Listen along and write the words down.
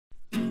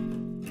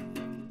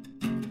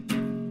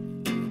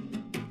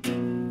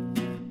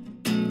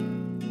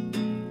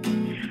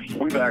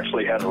we've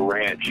actually had a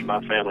ranch.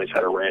 My family's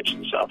had a ranch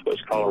in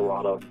southwest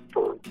Colorado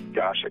for,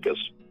 I guess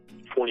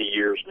 20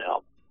 years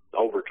now,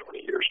 over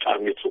 20 years.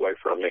 Time gets away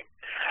from me.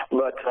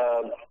 But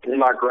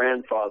my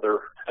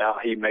grandfather, how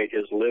he made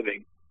his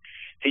living,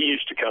 he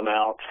used to come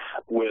out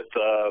with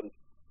a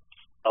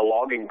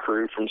logging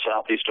crew from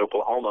southeast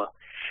Oklahoma,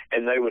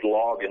 and they would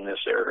log in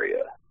this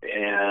area.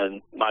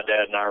 And my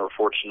dad and I were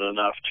fortunate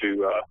enough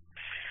to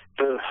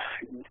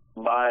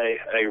buy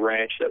a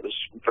ranch that was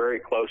very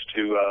close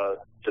to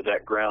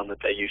that ground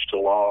that they used to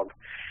log.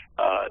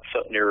 It's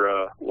up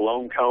near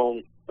Lone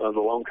Cone, the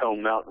Lone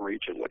Cone Mountain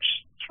region, which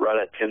is right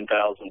at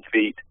 10,000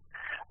 feet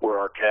where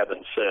our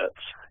cabin sits.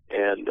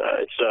 And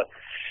it's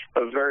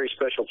a very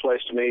special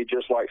place to me,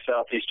 just like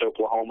southeast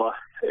Oklahoma.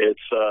 It's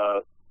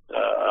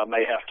I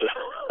may have to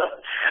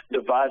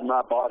divide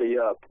my body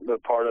up,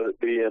 but part of it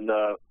being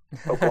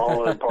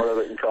Oklahoma and part of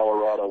it in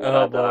Colorado when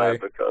I die,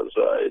 because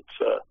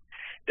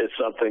it's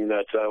something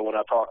that when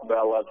I talk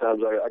about, a lot of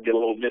times I get a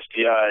little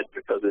misty-eyed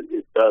because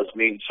it does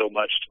mean so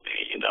much to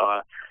me. You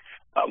know,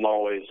 I'm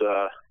always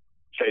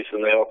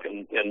chasing elk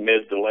in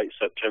mid to late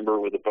September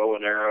with a bow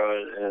and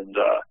arrow, and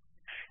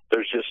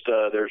there's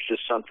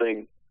just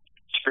something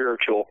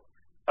spiritual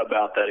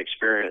about that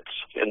experience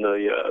in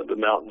the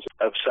mountains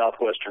of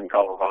southwestern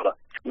Colorado.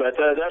 But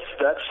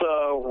that's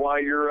why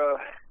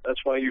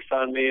you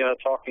find me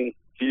talking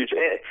to you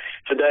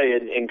today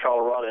in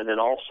Colorado. And then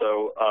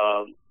also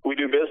we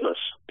do business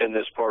in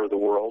this part of the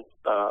world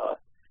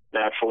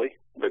naturally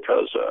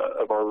because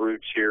of our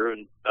roots here,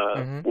 and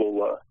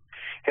we'll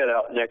head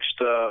out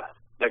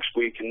next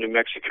week in New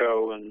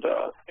Mexico and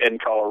in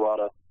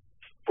Colorado,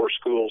 where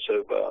schools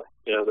have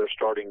they're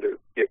starting to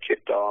get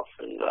kicked off.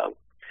 And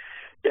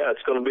yeah,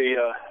 it's going to be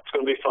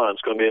fun.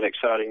 It's going to be an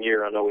exciting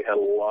year. I know we had a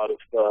lot of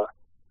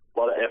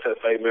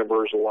FFA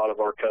members, a lot of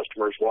our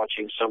customers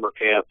watching summer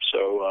camp.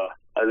 So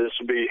this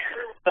will be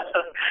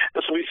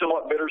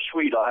somewhat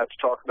bittersweet. I'll have to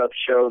talk about the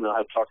show, and I'll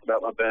have to talk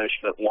about my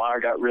banishment, why I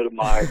got rid of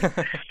Mike,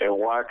 and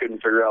why I couldn't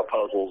figure out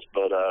puzzles.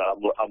 But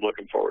I'm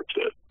looking forward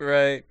to it.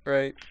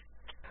 Right.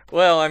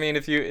 Well, I mean,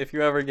 if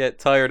you ever get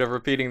tired of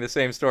repeating the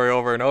same story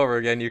over and over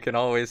again, you can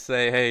always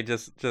say, hey,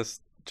 just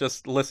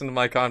listen to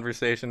my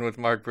conversation with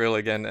Mark Brill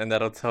again, and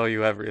that'll tell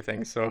you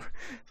everything. So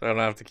I don't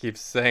have to keep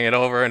saying it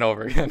over and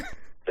over again.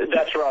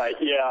 That's right.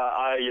 Yeah,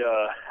 I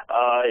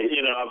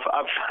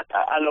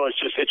know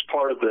it's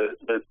part of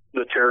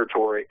the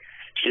territory.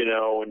 You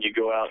know, when you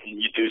go out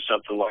and you do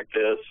something like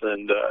this,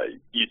 and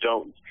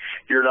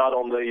you're not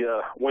on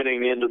the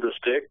winning end of the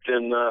stick,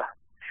 then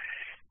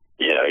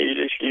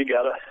you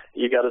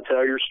gotta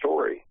tell your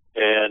story.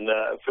 And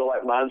I feel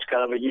like mine's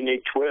kind of a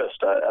unique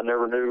twist. I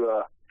never knew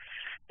a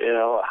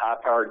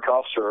high-powered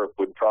cough syrup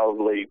would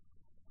probably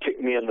kick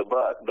me in the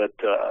butt, but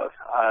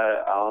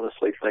I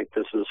honestly think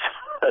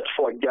that's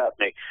what got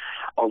me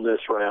on this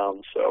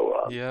round.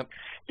 So,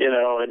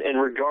 in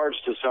regards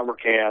to summer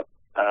camp,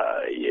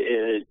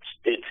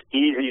 it's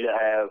easy to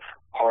have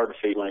hard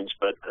feelings,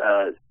 but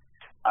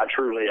I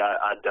truly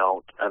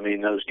don't. I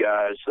mean, those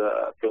guys,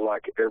 I feel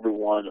like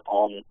everyone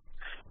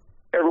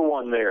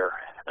there,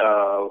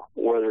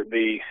 whether it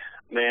be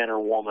man or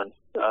woman,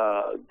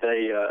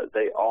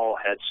 they all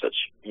had such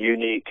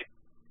unique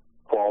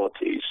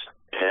qualities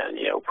and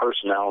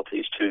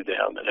personalities to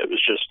them, and it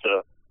was just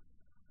a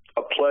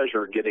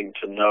pleasure getting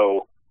to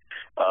know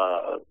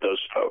those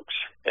folks,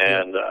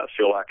 and I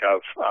feel like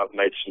I've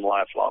made some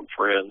lifelong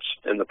friends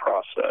in the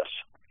process.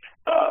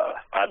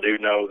 I do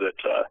know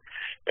that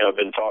I've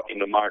been talking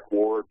to Mike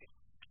Ward.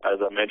 As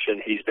I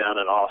mentioned, he's down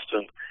in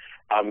Austin.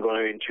 I'm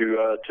going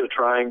to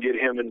try and get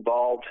him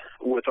involved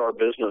with our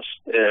business.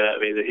 I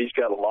mean, he's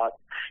got a lot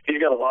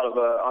of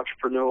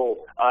entrepreneurial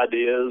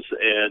ideas,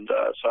 and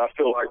so I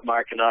feel like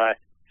Mike and I,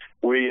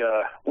 we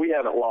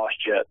haven't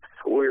lost yet.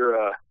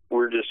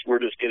 We're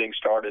just getting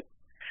started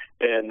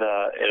in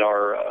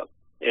our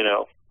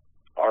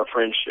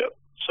friendship.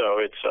 So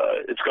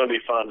it's going to be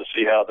fun to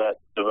see how that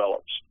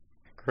develops.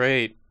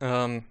 Great.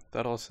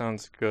 That all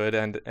sounds good.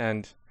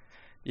 And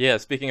yeah,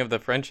 speaking of the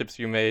friendships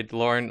you made,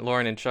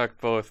 Lauren and Chuck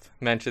both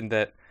mentioned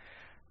that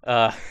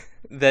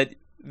that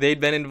they'd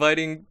been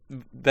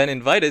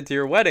invited to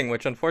your wedding,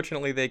 which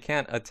unfortunately they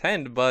can't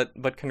attend.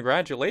 But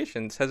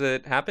congratulations. Has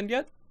it happened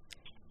yet?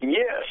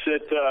 Yes,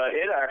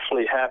 it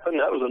actually happened.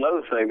 That was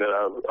another thing that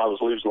I was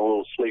losing a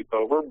little sleep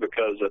over,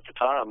 because at the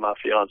time my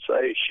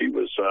fiancée, she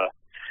was I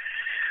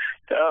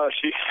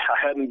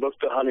hadn't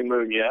booked a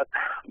honeymoon yet.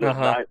 The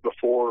night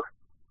before.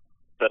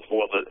 The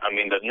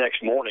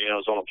next morning I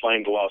was on a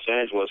plane to Los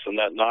Angeles, and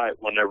that night,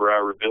 whenever I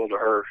revealed to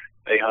her,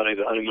 "Hey, honey,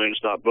 the honeymoon's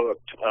not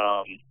booked.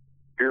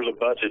 Here's a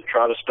budget.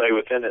 Try to stay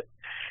within it."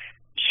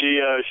 She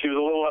was a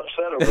little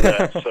upset over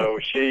that. So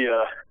she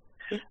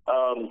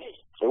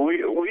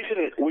we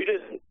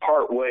didn't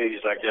part ways,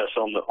 I guess,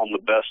 on the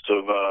best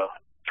of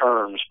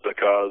terms,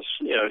 because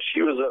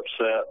she was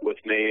upset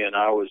with me, and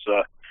I was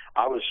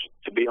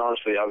to be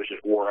honest with you, I was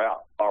just wore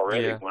out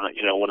already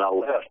when I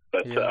left.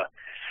 But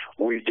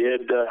we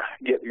did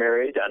get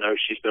married. I know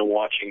she's been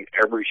watching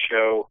every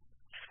show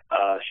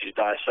She's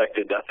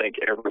dissected, I think,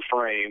 every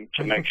frame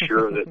to make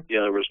sure that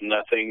there was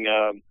nothing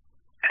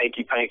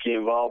hanky-panky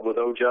involved with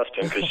old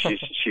Justin, because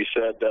she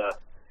said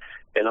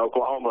in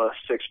Oklahoma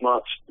 6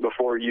 months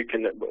before you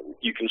can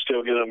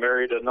still get them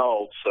married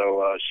annulled.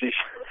 So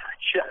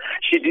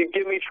she did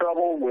give me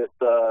trouble with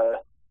a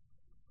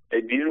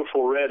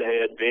beautiful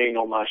redhead being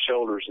on my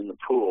shoulders in the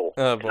pool.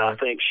 Oh, boy. And I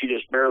think she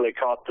just barely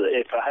caught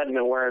if I hadn't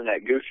been wearing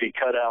that goofy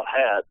cutout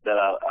hat that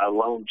I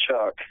loaned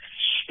Chuck,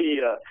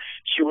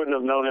 she wouldn't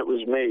have known it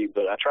was me.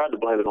 But I tried to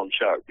blame it on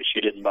Chuck, but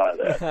she didn't buy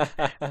that.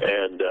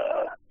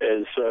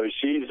 and so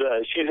she's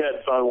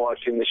had fun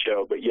watching the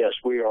show. But yes,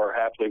 we are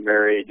happily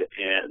married,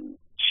 and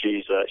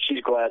she's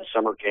glad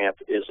summer camp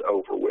is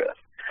over with.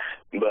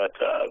 But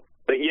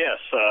yes,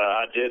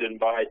 I did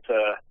invite.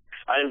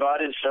 I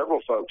invited several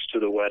folks to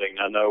the wedding.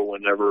 I know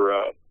whenever,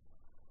 as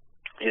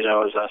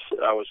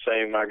I was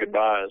saying my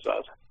goodbyes,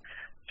 I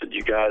said,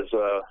 you guys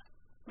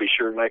be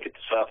sure to make it to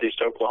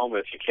Southeast Oklahoma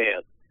if you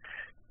can.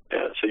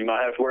 So you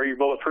might have to wear your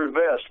bulletproof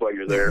vest while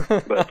you're there,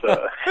 but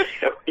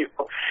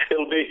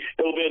it'll be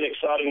an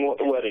exciting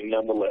wedding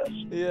nonetheless.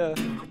 Yeah.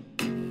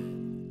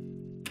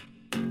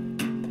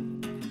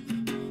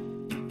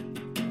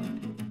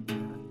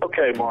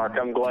 Okay, Mark,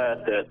 I'm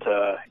glad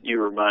that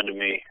you reminded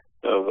me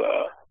of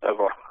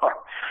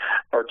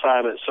our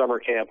time at summer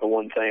camp. And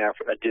one thing I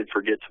did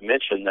forget to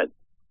mention that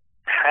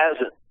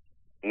hasn't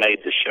made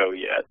the show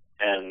yet,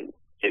 and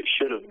it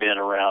should have been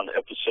around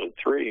episode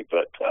 3,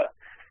 but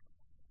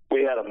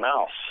we had a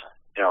mouse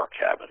in our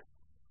cabin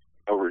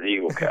over at the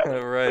Eagle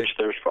cabin. Right. Which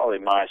there's probably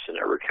mice in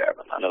every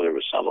cabin. I know there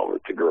was some over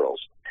at the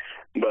girls.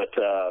 But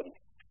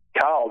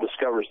Kyle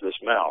discovers this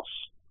mouse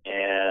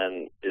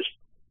and is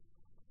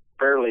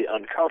fairly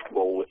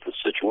uncomfortable with the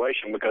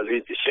situation because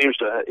he seems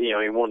to, he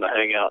wanted to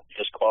hang out in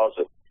his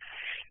closet.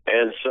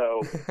 And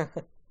so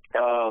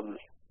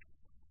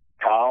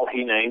Kyle,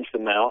 he names the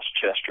mouse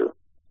Chester.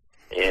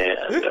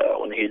 And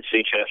when he'd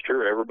see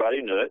Chester,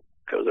 everybody knew it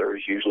because there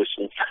was usually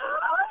some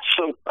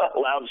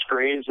loud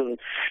screams and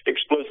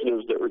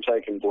expletives that were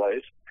taking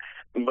place.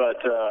 But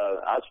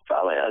I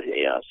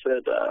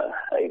said,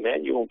 hey,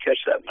 man, you want to catch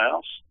that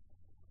mouse?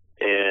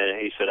 And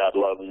he said, I'd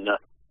love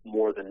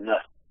more than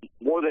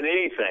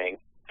anything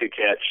to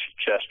catch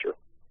Chester.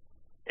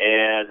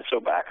 And so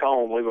back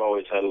home, we've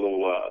always had a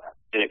little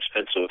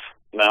inexpensive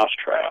mouse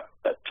trap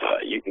that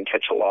you can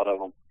catch a lot of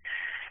them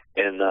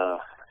in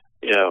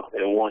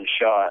one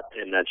shot,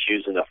 and that's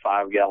using a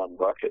 5-gallon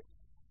bucket.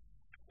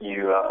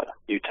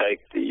 You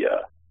take the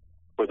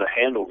where the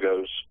handle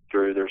goes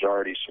through, there's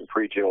already some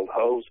pre-drilled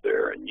holes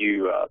there, and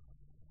you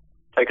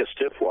take a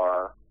stiff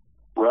wire,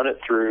 run it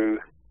through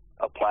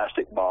a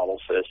plastic bottle,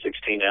 say a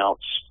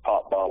 16-ounce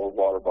pop bottle,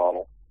 water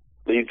bottle,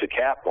 leave the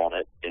cap on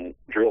it, and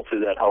drill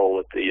through that hole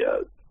at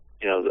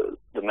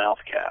the mouth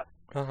cap.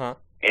 Uh-huh.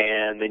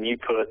 And then you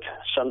put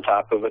some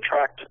type of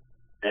attractant,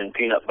 and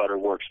peanut butter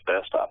works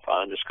best, I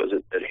find, just because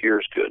it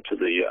adheres good to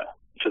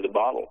the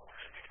bottle.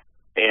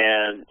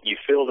 And you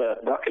fill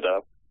that bucket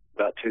up,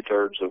 about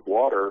 2/3 of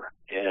water,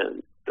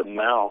 and the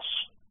mouse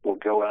will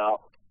go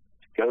out,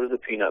 go to the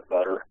peanut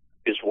butter.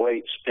 His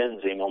weight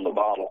spins him on the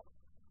bottle.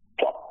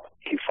 Plop.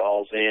 He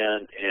falls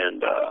in,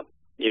 and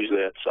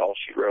usually that's all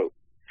she wrote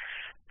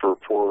for a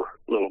poor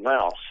little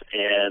mouse.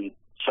 And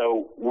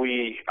so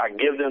I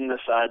give them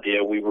this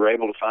idea. We were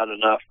able to find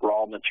enough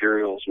raw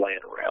materials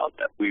laying around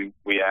that we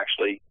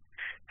actually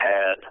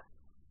had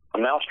a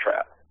mouse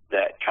trap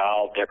that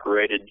Kyle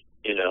decorated,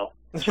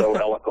 so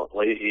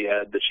eloquently. He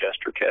had the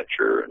Chester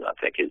catcher, and I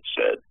think it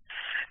said,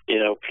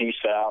 peace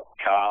out,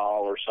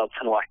 Kyle, or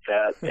something like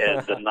that.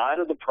 And the night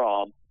of the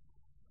prom,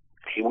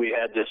 we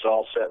had this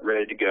all set,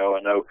 ready to go.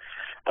 I know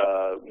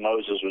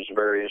Moses was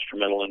very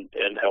instrumental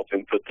in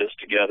helping put this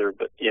together.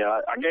 But,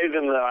 I gave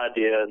them the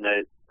idea and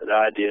the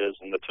ideas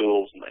and the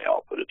tools, and they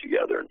all put it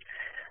together. And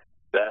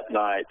that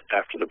night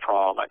after the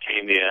prom, I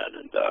came in,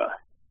 and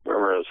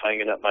remember I was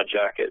hanging up my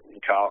jacket,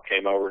 and Kyle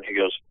came over, and he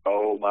goes,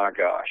 oh, my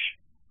gosh,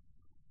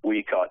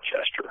 we caught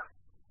Chester.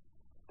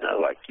 And I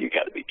was like, you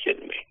got to be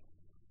kidding me.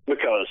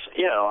 Because,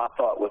 I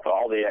thought with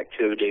all the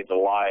activity, the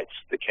lights,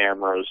 the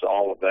cameras,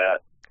 all of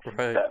that,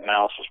 right, that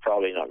mouse was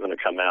probably not going to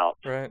come out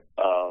right,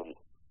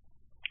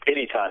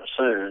 anytime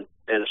soon,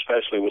 and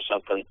especially with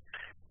something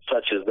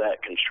such as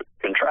that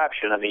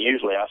contraption. I mean,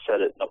 usually I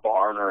set it in a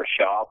barn or a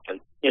shop, and,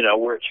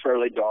 where it's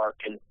fairly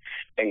dark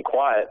and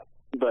quiet.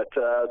 But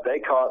they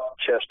caught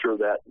Chester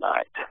that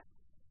night.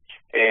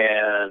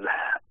 And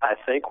I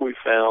think we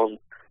found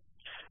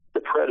the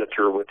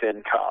predator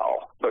within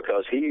Kyle,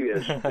 because he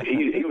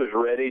was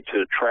ready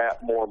to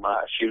trap more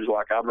mice. He was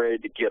like, I'm ready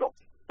to get them.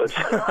 Let's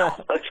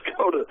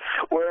go to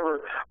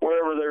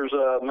wherever there's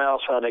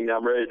mouse hunting.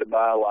 I'm ready to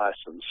buy a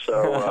license.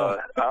 So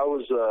I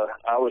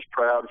was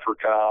proud for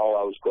Kyle.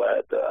 I was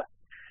glad that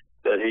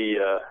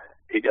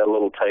he got a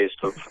little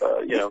taste of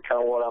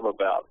kind of what I'm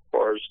about as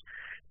far as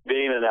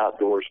being an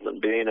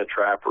outdoorsman, being a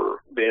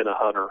trapper, being a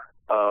hunter.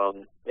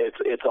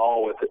 It's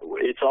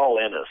all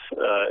in us.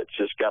 It's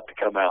just got to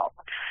come out,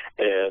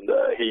 and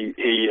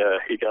he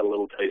got a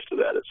little taste of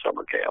that at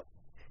summer camp.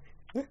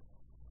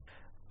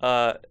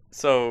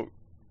 So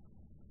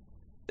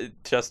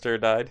Chester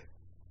died.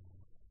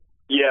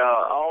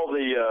 Yeah,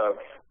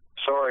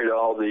 sorry to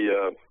all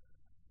the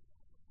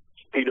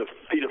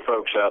PETA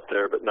folks out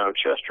there, but no,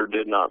 Chester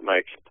did not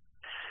make it.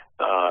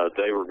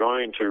 They were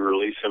going to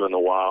release him in the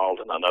wild,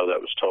 and I know that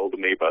was told to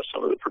me by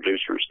some of the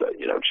producers that,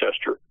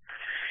 Chester,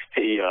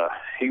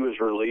 he was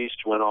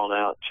released, went on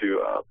out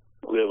to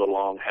live a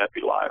long,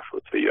 happy life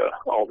with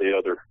all the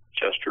other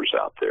Chesters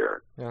out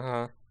there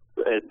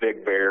at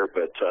Big Bear.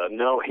 But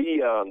no,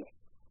 he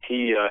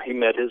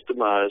met his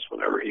demise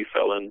whenever he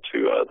fell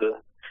into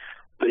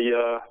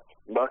the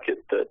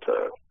bucket that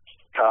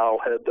Kyle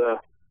had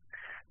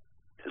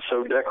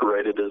so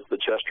decorated as the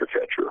Chester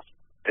catcher.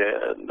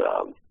 And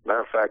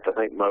matter of fact, I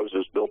think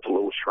Moses built a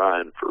little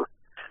shrine for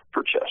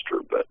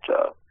Chester. But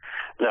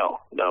no,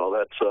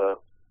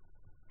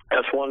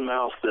 that's one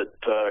mouse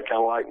that kind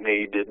of like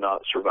me did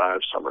not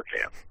survive summer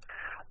camp.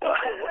 But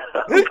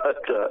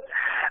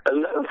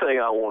another thing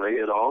I want to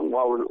hit on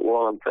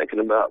while I'm thinking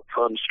about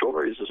fun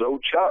stories is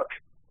old Chuck.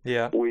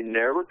 Yeah, we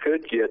never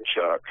could get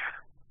Chuck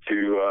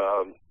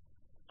to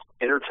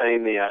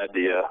entertain the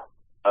idea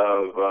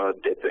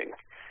of dipping.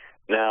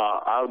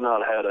 Now, I've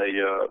not had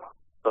a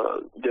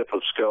dip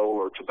of skull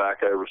or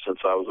tobacco ever since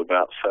I was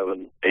about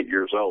 7-8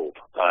 years old.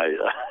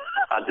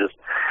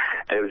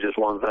 It was just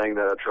one thing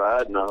that I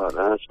tried, and I thought,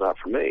 no, that's not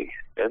for me,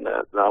 and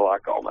I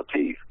like all my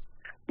teeth.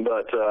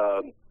 But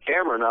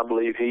Cameron, I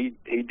believe he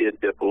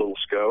did dip a little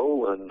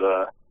skull, and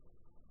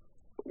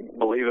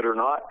believe it or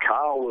not,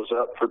 Kyle was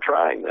up for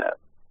trying that.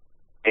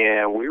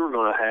 And we were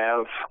going to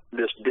have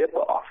this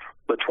dip-off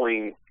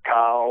between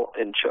Kyle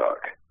and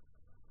Chuck.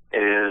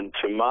 And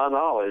to my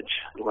knowledge,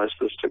 unless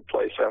this took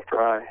place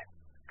after I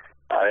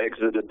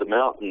exited the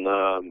mountain,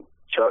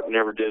 Chuck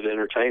never did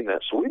entertain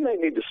that. So we may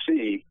need to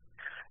see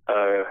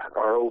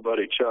our old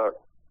buddy Chuck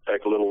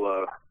take a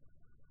little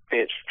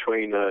pinch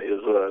between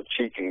his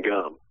cheek and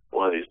gum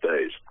one of these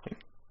days.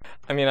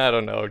 I mean, I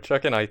don't know.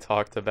 Chuck and I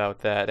talked about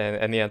that,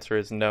 and the answer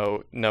is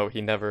no. No,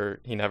 he never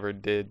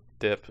did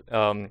dip.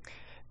 And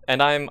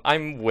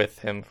I'm with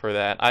him for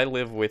that. I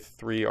live with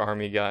 3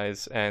 Army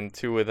guys, and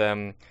two of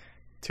them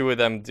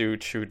do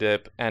chew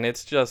dip, and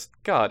it's just,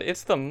 God,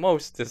 it's the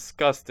most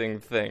disgusting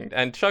thing.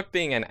 And Chuck,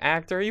 being an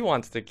actor, he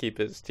wants to keep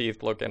his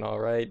teeth looking all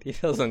right. He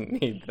doesn't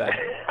need that.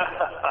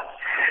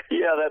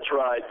 Yeah, that's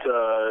right.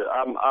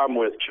 I'm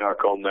with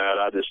Chuck on that.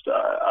 I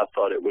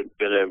thought it would have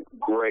been a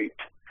great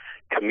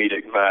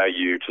comedic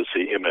value to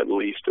see him at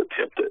least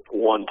attempt it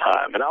one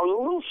time. And I was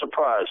a little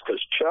surprised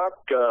because Chuck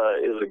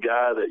is a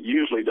guy that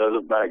usually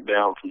doesn't back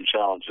down from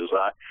challenges.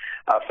 I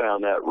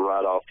found that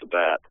right off the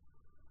bat.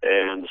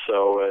 And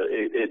so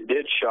it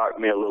did shock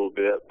me a little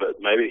bit,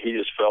 but maybe he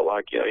just felt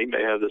like, he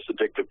may have this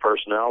addictive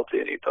personality,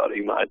 and he thought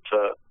he might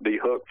be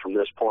hooked from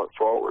this point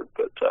forward.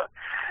 But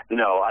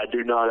no, I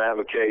do not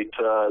advocate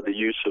the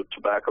use of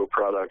tobacco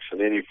products in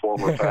any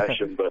form or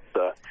fashion. But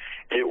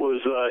it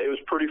was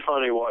pretty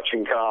funny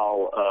watching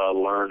Kyle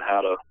learn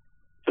how to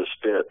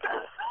spit.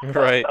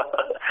 Right.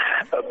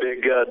 A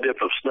big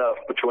dip of snuff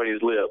between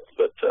his lips.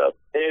 But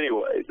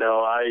anyway,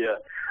 no,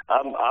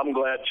 I'm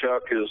glad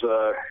Chuck has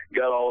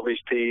got all of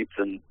his teeth,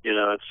 and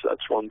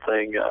that's one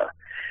thing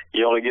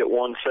you only get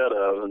one set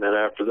of, and then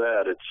after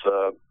that, it's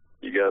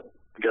you got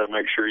to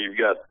make sure you've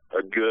got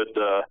a good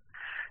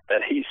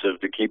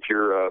adhesive to keep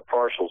your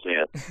partials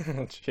in.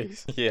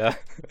 Jeez, yeah.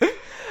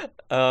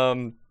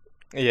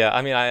 Yeah,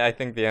 I mean, I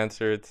think the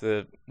answer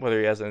to whether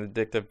he has an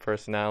addictive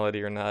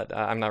personality or not,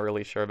 I'm not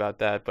really sure about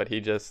that, but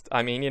he just,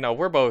 I mean,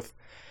 we're both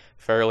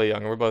fairly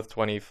young. We're both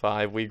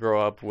 25. We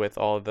grow up with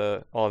all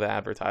the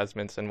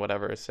advertisements and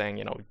whatever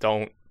saying,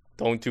 don't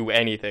do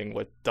anything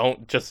with,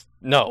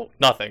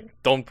 nothing.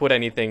 Don't put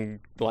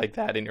anything like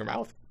that in your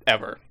mouth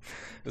ever.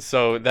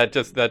 So that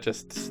just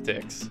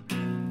sticks.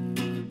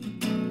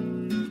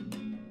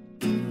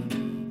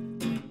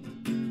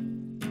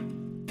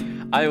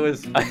 I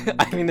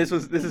mean, this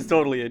is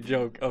totally a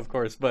joke, of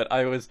course, but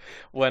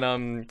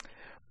when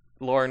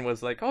Lauren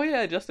was like, "Oh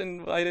yeah, just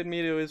invited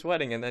me to his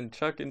wedding," and then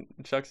Chuck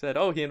said,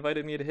 "Oh, he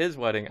invited me to his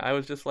wedding." I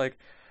was just like,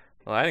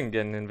 "Well, I didn't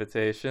get an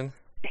invitation."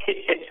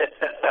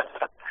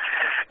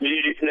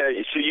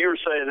 So you were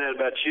saying that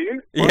about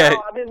you? Yeah.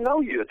 Well, I didn't know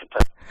you at the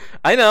time.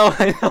 I know.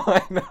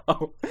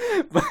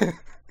 But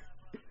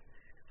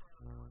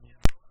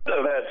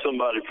I've had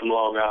somebody from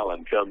Long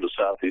Island come to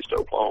Southeast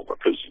Oklahoma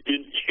because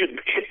you'd be in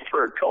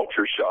for a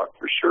culture shock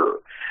for sure.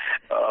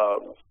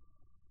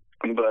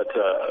 But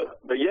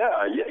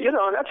yeah,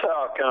 and that's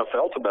how I kind of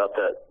felt about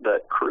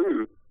that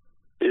crew.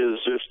 Is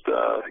just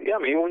I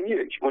mean, when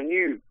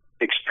you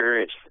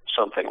experience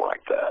something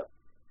like that,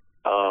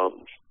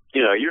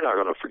 you're not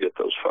going to forget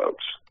those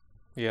folks.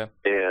 Yeah.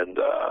 And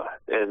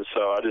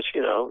so I just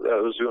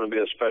that was going to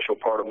be a special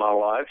part of my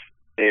life,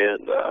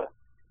 and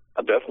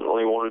I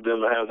definitely wanted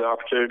them to have the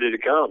opportunity to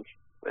come.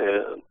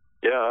 And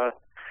yeah,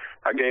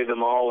 I gave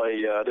them all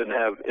I didn't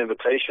have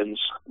invitations,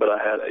 but I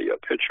had a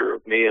picture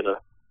of me and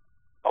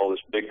all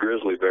this big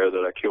grizzly bear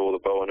that I killed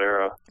with a bow and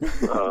arrow.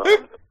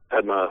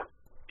 Had my,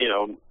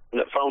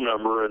 phone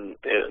number and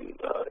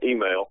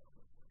email,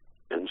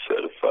 and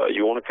said, if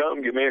you want to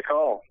come, give me a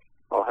call.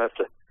 I'll have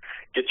to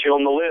get you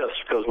on the list,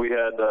 because we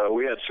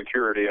had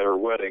security at our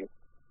wedding,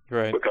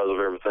 Right. because of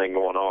everything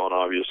going on,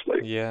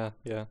 obviously. Yeah.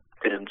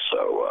 And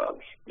so,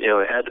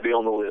 they had to be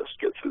on the list,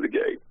 get through the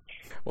gate.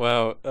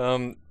 Wow.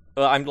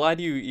 Well, I'm glad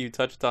you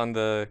touched on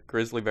the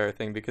grizzly bear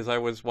thing, because I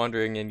was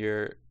wondering in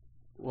your,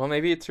 well,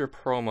 maybe it's your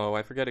promo.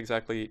 I forget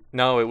exactly.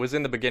 No, it was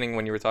in the beginning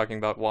when you were talking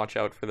about watch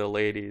out for the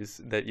ladies,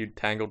 that you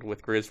tangled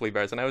with grizzly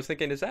bears, and I was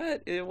thinking, is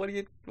that what do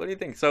you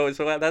think? So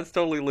that's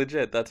totally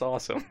legit. That's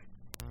awesome.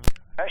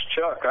 Ask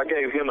Chuck. I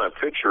gave him a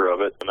picture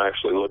of it. I'm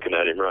actually looking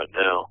at him right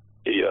now.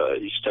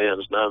 He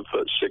stands 9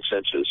 foot 6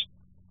 inches,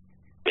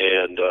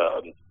 and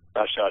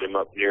I shot him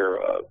up near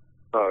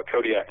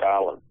Kodiak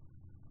Island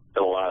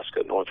in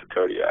Alaska, north of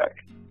Kodiak.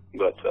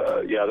 But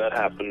yeah, that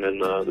happened in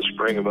the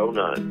spring of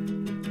 '09.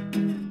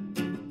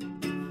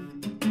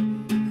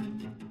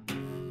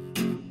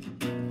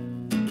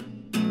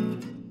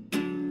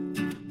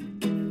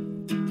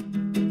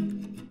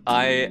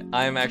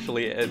 I'm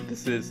actually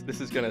this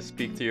is gonna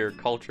speak to your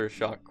culture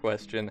shock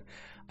question.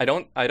 I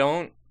don't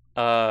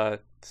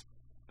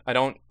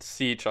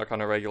see Chuck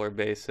on a regular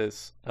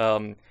basis.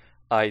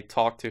 I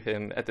talk to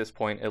him at this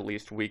point at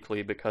least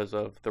weekly because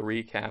of the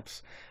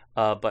recaps.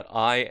 But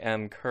I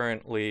am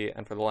currently,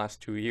 and for the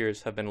last 2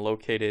 years, have been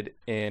located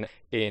in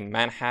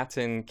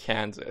Manhattan,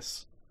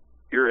 Kansas.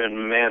 You're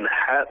in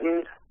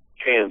Manhattan,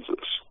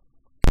 Kansas.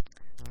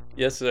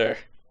 Yes, sir.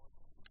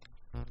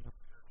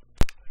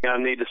 I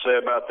need to say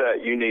about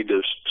that, you need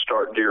to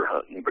start deer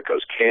hunting,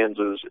 because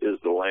Kansas is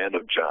the land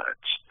of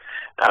giants.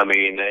 I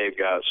mean, they've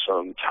got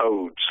some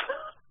toads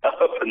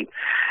up in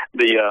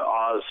the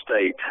Oz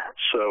state.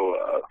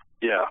 So,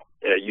 yeah,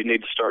 you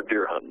need to start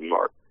deer hunting,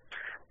 Mark.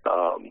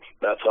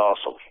 That's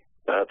awesome.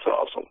 That's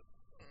awesome.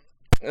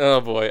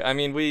 Oh boy, I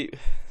mean,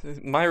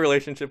 my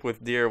relationship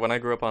with deer when I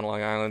grew up on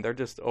Long Island, they're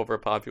just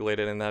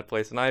overpopulated in that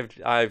place, and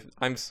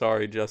I'm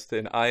sorry,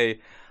 Justin.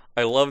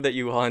 I love that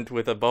you hunt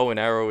with a bow and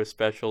arrow,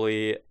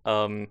 especially.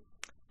 And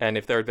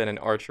if there had been an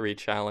archery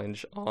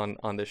challenge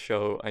on the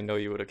show, I know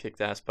you would have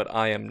kicked ass. But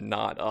I am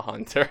not a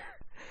hunter.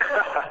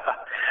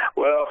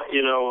 Well,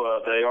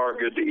 they are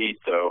good to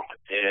eat, though,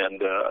 and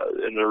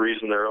the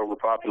reason they're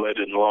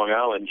overpopulated in Long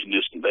Island,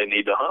 they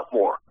need to hunt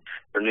more.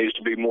 There needs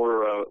to be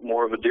more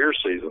of a deer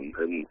season,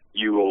 and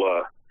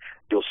you'll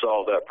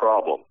solve that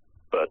problem.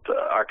 But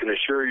I can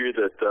assure you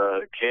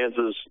that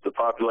Kansas, the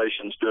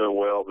population's doing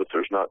well, but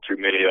there's not too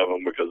many of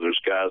them, because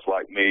there's guys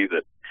like me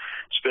that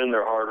spend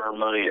their hard-earned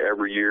money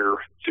every year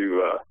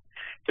to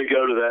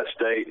go to that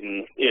state,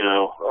 and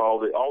all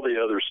the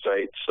other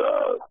states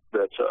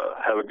that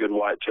have a good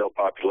whitetail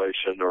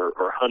population,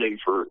 or hunting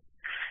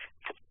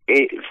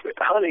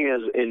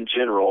as in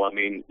general. I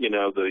mean,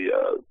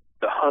 the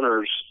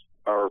hunters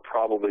are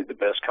probably the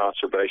best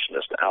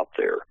conservationists out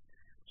there,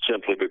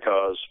 simply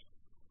because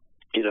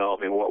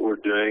what we're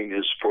doing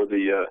is for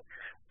the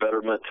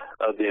betterment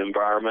of the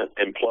environment,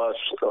 and plus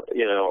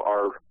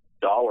our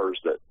dollars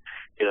that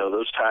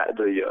those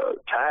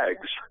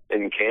tags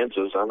in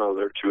Kansas, I know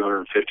they're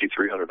 $250,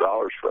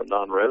 $300 for a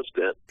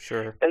non-resident.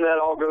 Sure. And that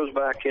all goes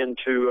back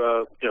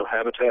into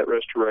habitat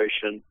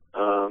restoration,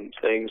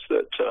 things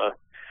that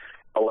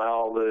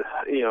allow the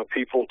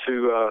people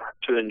to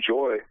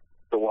enjoy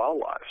the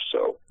wildlife.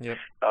 So yep.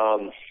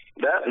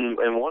 That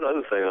and one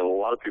other thing that a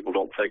lot of people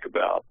don't think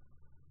about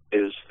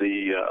is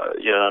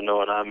I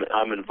know, and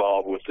I'm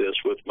involved with this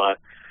with my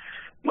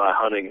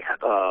hunting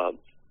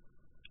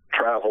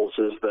travels,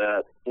 is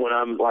that when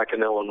I'm like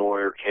in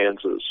Illinois or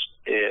Kansas,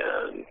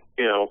 and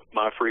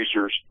my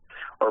freezers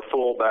are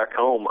full back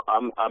home,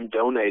 I'm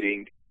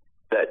donating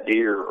that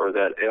deer or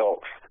that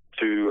elk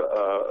to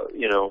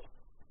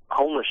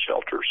homeless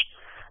shelters,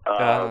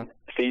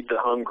 feed the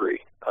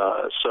hungry.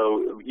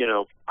 So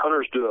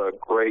hunters do a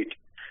great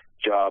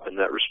job in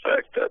that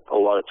respect that a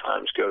lot of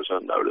times goes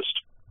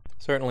unnoticed.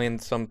 Certainly in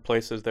some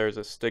places there's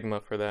a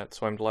stigma for that,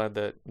 so I'm glad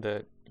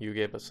that you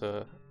gave us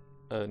a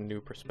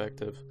new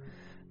perspective.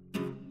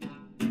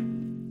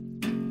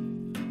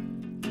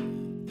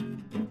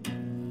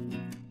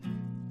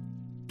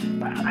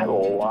 I had a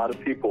lot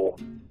of people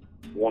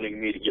wanting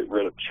me to get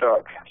rid of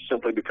Chuck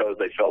simply because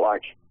they felt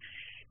like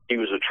he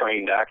was a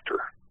trained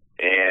actor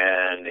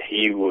and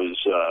he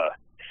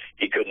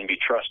couldn't be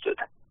trusted.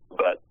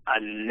 But I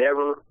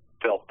never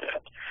felt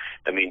that.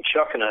 I mean,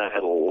 Chuck and I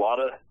had a lot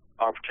of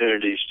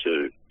opportunities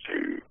to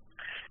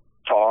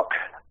talk,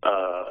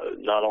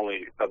 not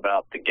only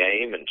about the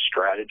game and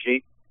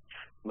strategy,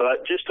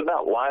 but just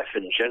about life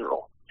in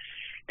general.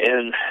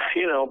 And,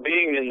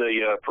 being in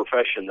the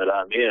profession that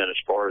I'm in, as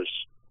far as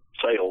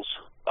sales,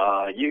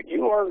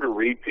 you learn to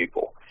read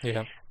people.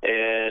 Yeah.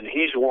 And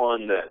he's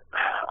one that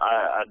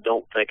I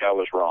don't think I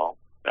was wrong.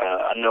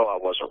 I know I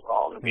wasn't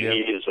wrong. I mean, yeah.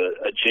 He is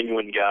a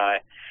genuine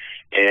guy.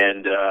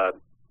 And,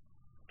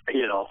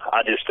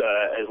 I just,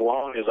 as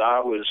long as I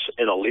was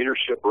in a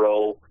leadership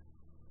role,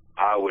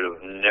 I would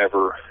have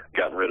never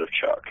gotten rid of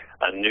Chuck.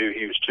 I knew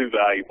he was too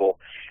valuable,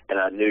 and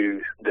I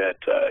knew that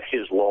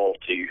his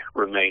loyalty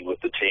remained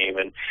with the team.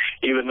 And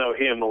even though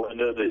he and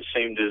Melinda, that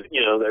seemed to,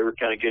 they were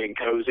kind of getting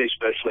cozy,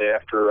 especially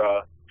after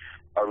our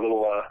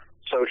little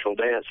social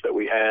dance that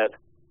we had,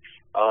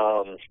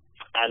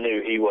 I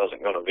knew he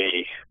wasn't going to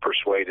be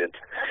persuaded,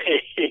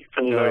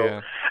 even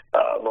though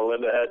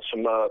Melinda had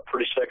some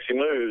pretty sexy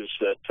moves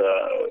that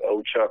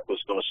old Chuck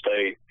was going to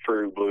stay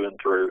true, blue and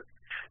through.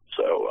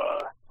 So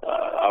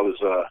I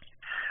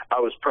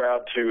was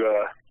proud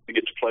to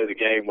get to play the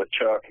game with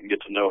Chuck and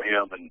get to know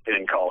him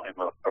and call him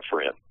a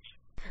friend.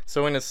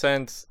 So in a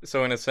sense,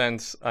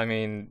 I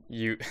mean,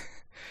 you,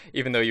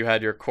 even though you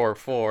had your core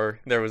 4,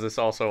 there was this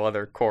also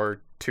other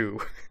core 2.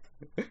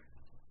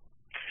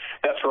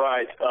 That's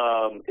right.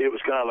 It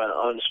was kind of an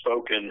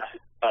unspoken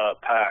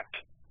pact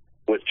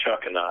with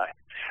Chuck and I,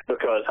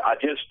 because I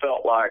just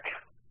felt like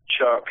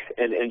Chuck,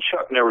 and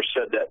Chuck never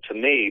said that to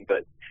me,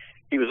 but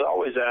he was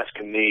always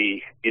asking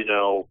me,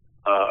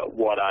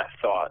 what I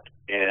thought.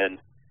 And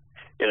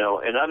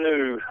I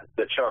knew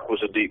that Chuck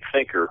was a deep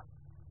thinker,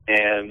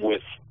 and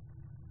with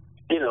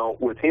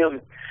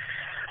him,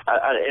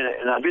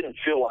 I didn't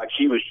feel like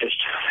he was just,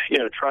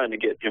 trying to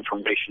get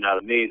information out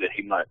of me that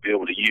he might be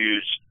able to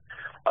use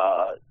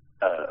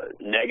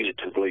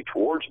negatively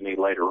towards me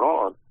later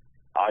on.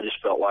 I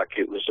just felt like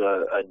it was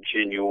a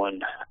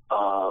genuine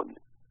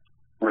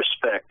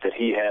respect that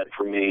he had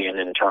for me, and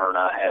in turn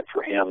I had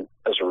for him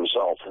as a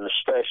result. And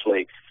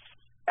especially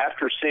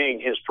after seeing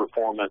his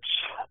performance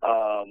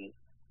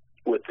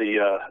with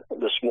the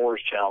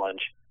S'mores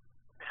Challenge,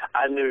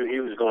 I knew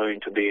he was going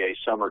to be a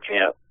summer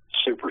camp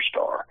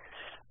superstar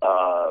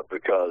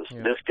because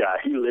this guy,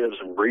 he lives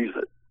and breathes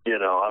it.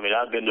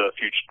 I've been to a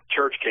few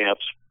church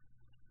camps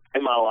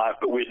in my life,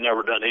 but we'd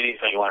never done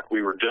anything like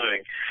we were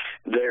doing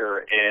there.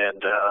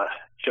 And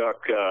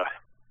Chuck,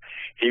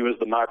 he was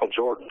the Michael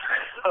Jordan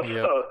of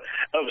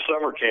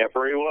summer camp,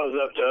 or he was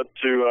up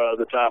to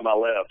the time I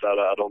left.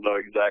 I don't know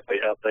exactly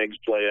how things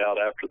play out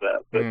after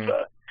that,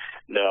 but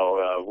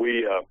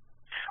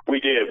we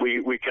did.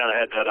 We kind of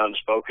had that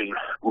unspoken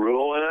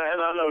rule, and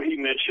I know he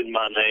mentioned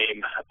my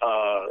name,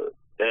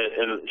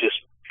 and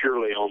just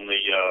purely on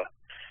the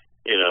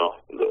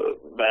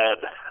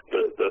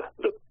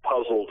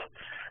puzzled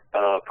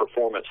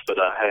performance that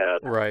I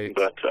had. Right.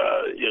 But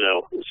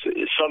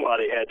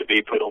somebody had to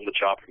be put on the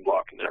chopping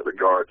block in that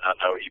regard. I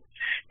know he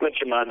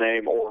mentioned my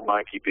name, or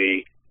Mikey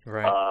B.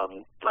 Right.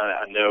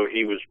 I know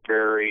he was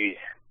very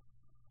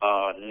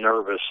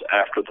nervous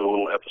after the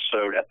little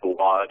episode at the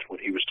lodge when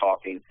he was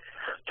talking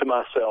to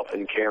myself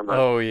and Cameron.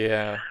 Oh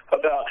yeah.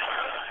 About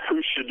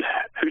who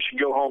should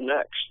go home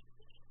next.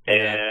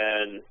 Yeah.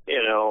 And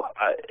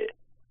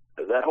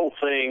that whole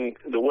thing,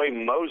 the way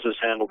Moses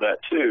handled that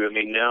too. I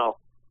mean, now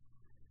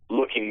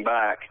looking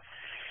back,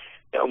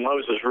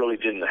 Moses really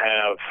didn't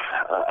have.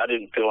 I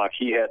didn't feel like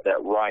he had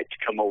that right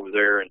to come over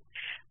there and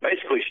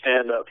basically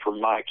stand up for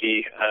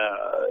Mikey,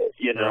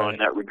 Right. in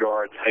that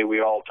regard. Hey,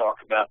 we all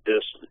talk about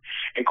this.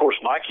 And of course,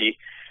 Mikey,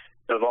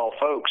 of all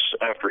folks,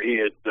 after he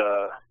had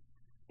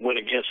went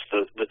against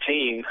the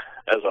team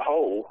as a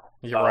whole.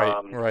 You're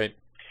right.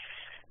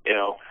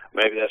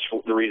 Maybe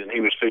that's the reason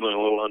he was feeling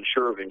a little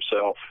unsure of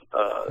himself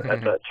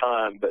at that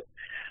time. But,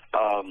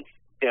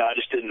 I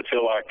just didn't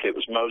feel like it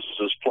was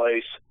Moses's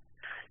place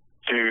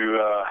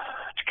to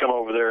come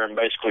over there and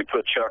basically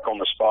put Chuck on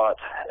the spot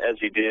as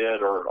he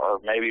did, or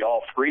maybe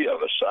all three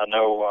of us. I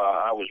know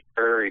I was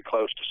very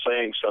close to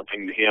saying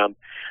something to him.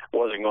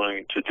 Wasn't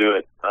going to do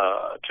it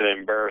to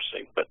embarrass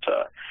him, but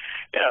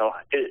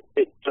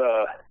it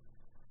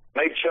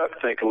made Chuck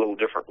think a little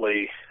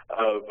differently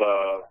of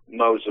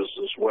Moses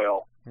as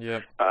well.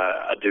 Yep.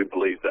 I do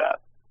believe that.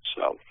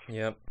 So.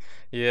 Yep.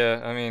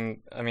 Yeah. I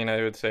mean,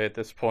 I would say at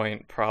this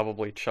point,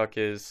 probably Chuck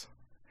is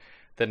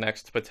the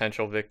next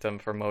potential victim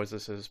for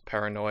Moses's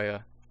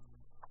paranoia.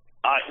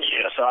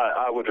 Yes,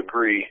 I would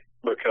agree,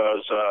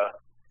 because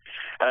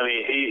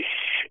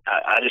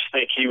I just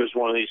think he was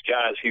one of these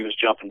guys. He was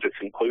jumping to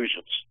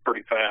conclusions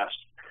pretty fast,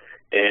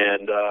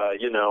 and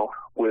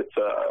with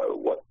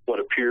what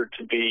appeared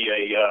to be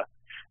a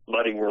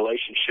budding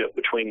relationship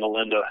between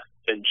Melinda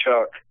and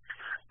Chuck,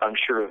 I'm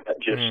sure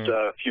that just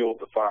fueled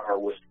the fire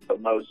with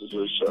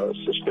Moses's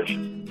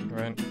suspicion.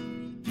 Right.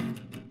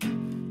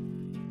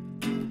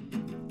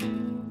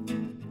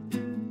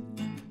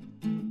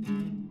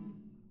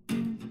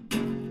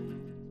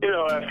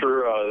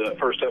 After that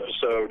first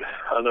episode,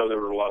 I know there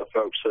were a lot of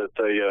folks that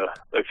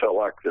they felt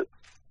like that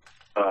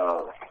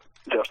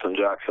Justin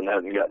Jackson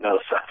hadn't gotten out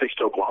of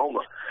Southeast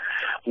Oklahoma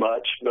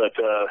much, but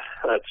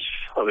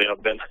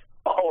I've been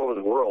all over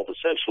the world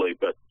essentially,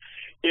 but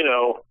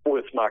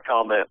with my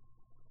comment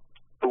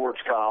towards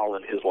Kyle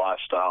and his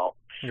lifestyle,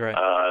 right.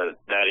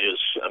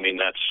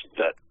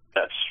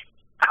 That's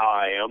how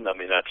I am.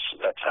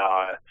 That's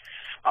how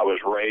I was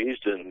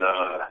raised, and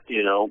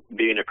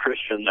being a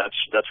Christian,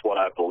 that's what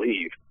I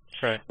believe.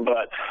 Right.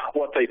 But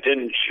what they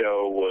didn't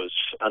show was,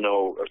 I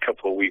know a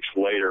couple of weeks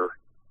later,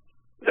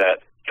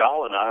 that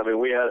Kyle and I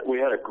we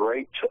had a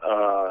great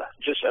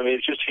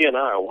it's just he and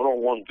I, a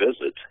one-on-one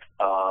visit,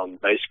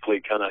 basically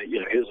kind of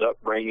his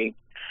upbringing,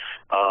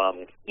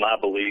 my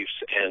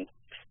beliefs, and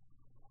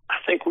I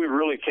think we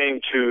really came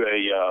to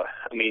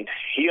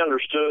he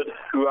understood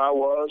who I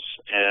was,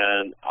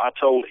 and I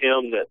told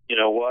him that,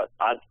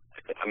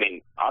 I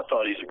mean, I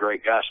thought he's a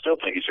great guy. I still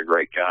think he's a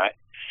great guy.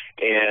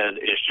 And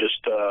it's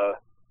just,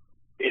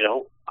 you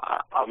know,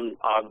 I'm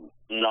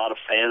not a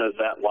fan of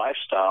that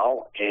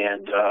lifestyle.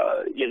 And,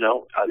 you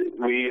know,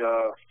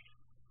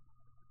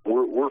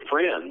 we're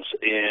friends.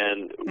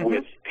 And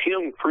with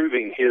him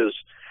proving his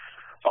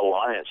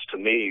alliance to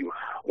me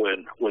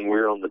when we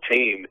were on the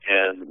team,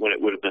 and when it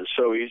would have been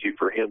so easy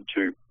for him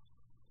to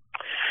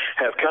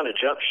have kind of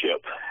jumped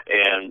ship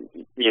and,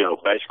 you know,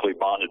 basically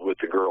bonded with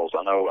the girls.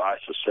 I know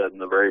Isa said in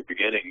the very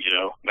beginning, you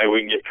know, maybe we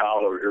can get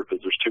Kyle over here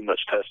because there's too much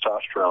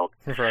testosterone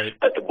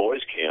at the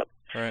boys' camp.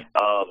 Right.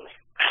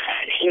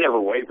 He never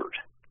wavered,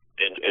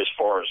 and as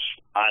far as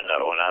I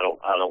know, and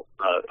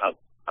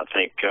I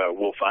think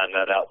we'll find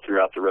that out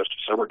throughout the rest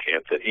of summer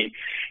camp, that he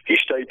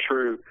stayed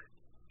true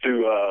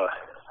to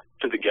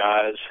the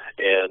guys,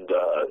 and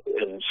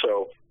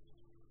so,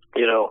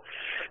 you know,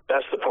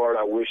 that's the part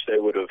I wish they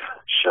would have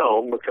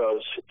shown,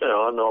 because, you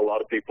know, I know a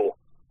lot of people,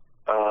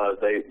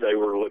 they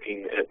were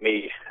looking at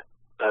me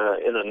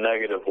in a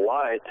negative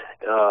light.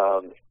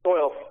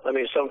 Well, I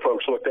mean, some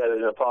folks looked at it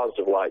in a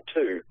positive light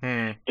too.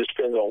 Just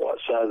depends on what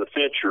side of the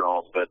fence you're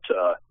on. But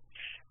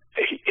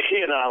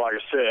he and I, like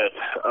I said,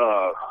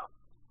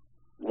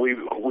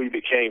 we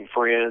became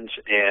friends,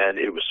 and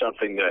it was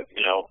something that,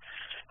 you know,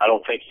 I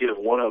don't think either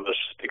one of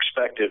us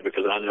expected,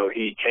 because I know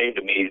he came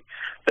to me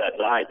that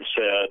night and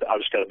said, I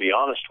just got to be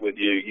honest with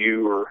you,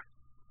 you were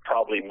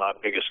probably my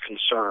biggest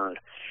concern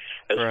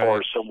as far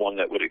as someone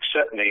that would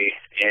accept me.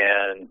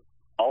 And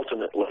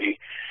ultimately,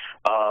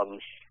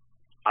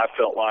 I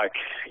felt like,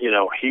 you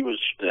know, he was,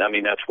 I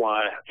mean, that's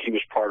why he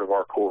was part of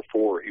our core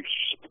four.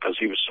 Because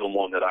he was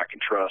someone that I could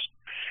trust,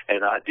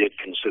 and I did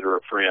consider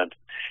a friend.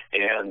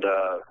 And,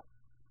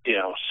 you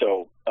know,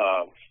 so,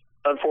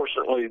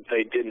 unfortunately,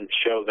 they didn't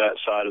show that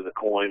side of the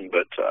coin,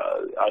 but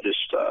I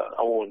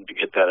wanted to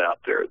get that out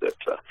there, that,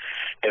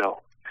 you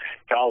know,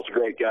 Kyle's a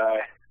great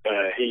guy.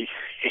 He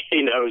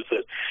knows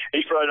that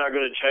he's probably not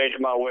going to change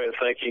my way of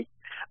thinking,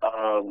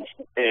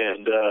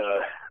 and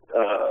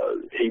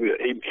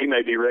he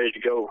may be ready to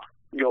go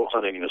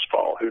hunting this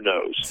fall. Who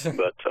knows?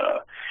 But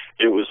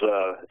it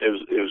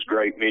was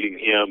great meeting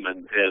him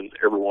and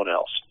everyone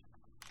else.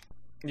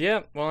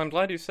 Yeah, well, I'm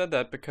glad you said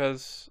that,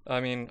 because,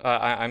 I mean,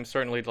 I'm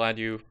certainly glad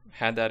you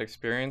had that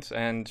experience,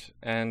 and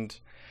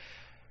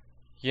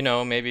you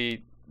know,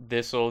 maybe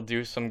this will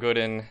do some good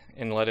in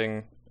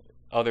letting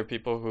other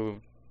people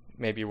who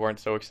maybe weren't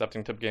so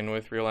accepting to begin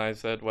with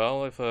realize that,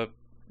 well, if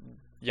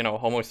you know,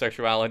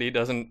 homosexuality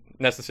doesn't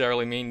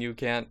necessarily mean you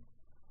can't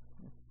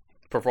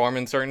perform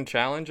in certain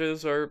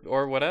challenges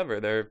or whatever.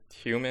 They're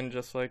human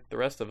just like the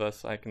rest of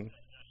us.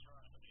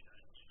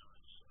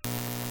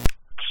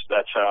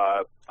 That's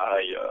how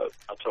I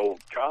told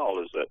Kyle,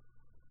 is that,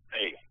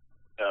 hey,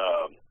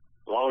 as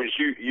long as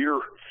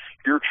you're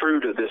true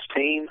to this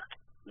team,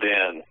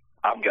 then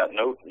I've got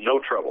no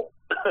trouble,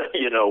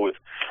 you know, with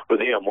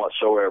him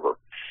whatsoever.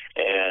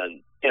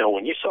 And, you know,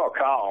 when you saw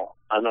Kyle,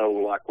 I know,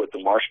 like with the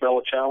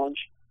marshmallow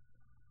challenge,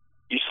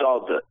 you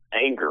saw the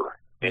anger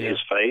in his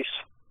face,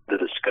 the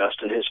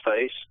disgust in his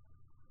face.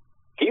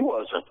 He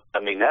wasn't,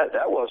 I mean,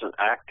 that wasn't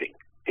acting.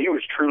 He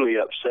was truly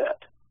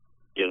upset,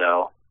 you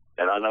know.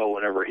 And I know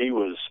whenever he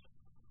was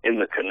in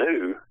the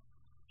canoe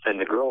and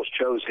the girls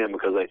chose him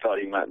because they thought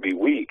he might be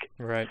weak,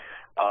 right?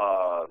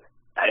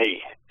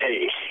 Hey,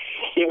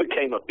 he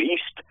became a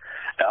beast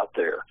out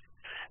there,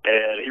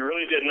 and he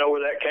really didn't know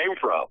where that came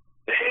from.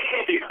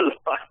 He was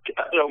like,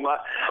 I know my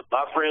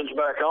friends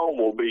back home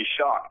will be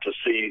shocked to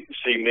see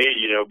me,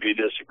 you know, be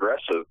this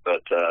aggressive.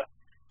 But you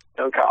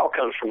know, Kyle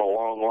comes from a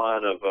long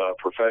line of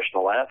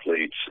professional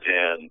athletes,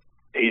 and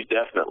he's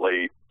got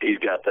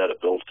that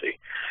ability.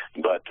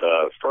 But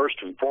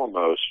first and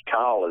foremost,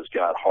 Kyle has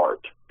got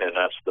heart, and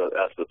that's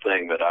the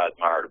thing that I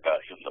admired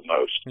about him the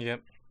most.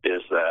 Yep.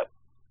 Is that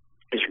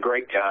he's a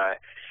great guy,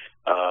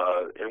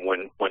 and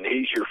when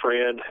he's your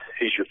friend,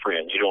 he's your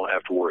friend. You don't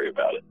have to worry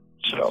about it.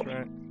 So. That's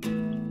right.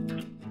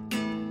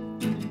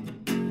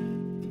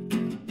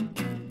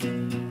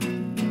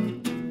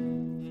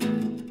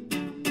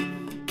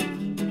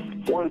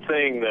 One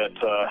thing that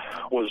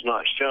was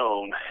not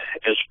shown,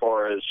 as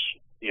far as,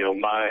 you know,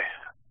 my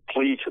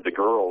plea to the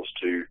girls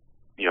to,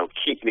 you know,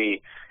 keep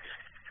me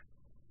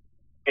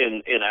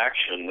in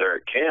action there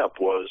at camp,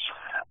 was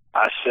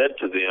I said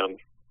to them,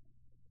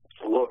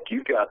 look,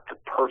 you got the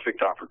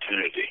perfect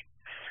opportunity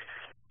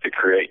to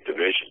create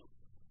division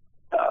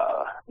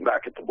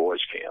back at the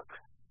boys' camp,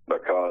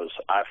 because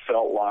I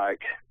felt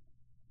like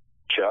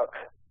Chuck,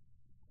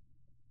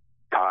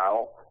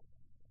 Kyle,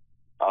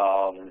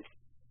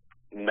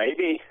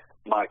 maybe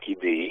Mikey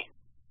B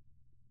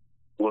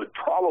would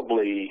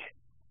probably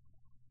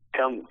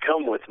come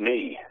with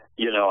me.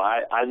 You know,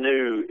 I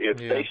knew if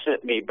they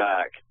sent me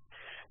back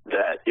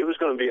that it was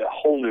going to be a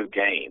whole new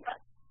game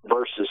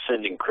versus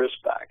sending Chris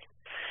back,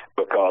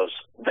 because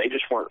they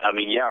just weren't. I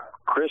mean, yeah,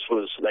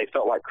 they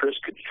felt like Chris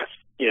could,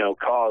 you know,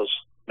 cause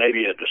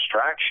maybe a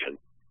distraction,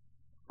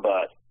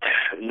 but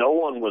no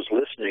one was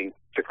listening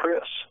to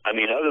Chris. I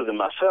mean, other than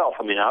myself.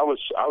 I mean, I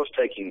was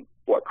taking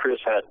what Chris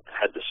had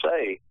to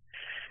say,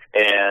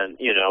 and,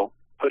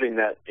 putting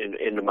that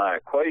into my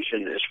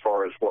equation as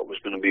far as what was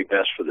going to be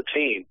best for the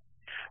team.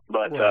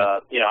 But,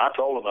 Right. I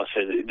told them, I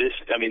said,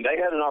 they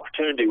had an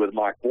opportunity with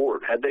Mike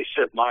Ward. Had they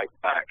sent Mike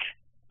back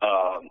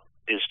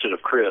instead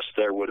of Chris,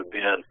 that would have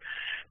been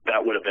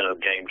a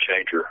game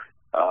changer.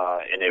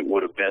 And it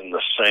would have been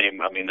the same.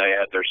 I mean, they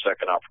had their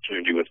second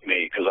opportunity with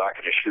me, because I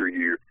can assure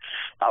you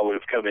I would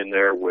have come in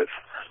there with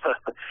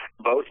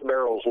both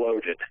barrels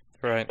loaded.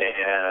 Right.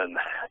 And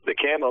the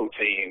camo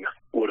team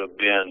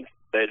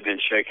they'd been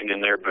shaking in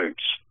their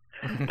boots.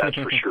 That's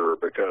for sure,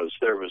 because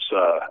there was,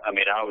 I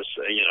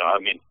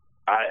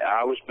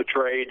was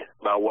betrayed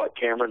by what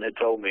Cameron had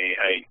told me.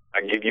 Hey,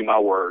 I give you my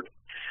word.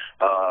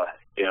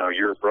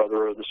 You're a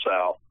brother of the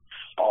South,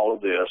 all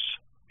of this.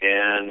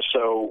 And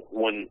so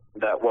when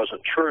that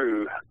wasn't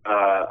true,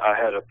 I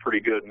had a pretty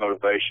good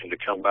motivation to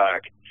come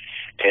back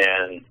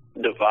and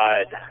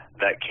divide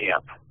that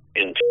camp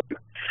into,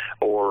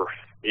 or,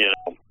 and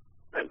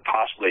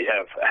possibly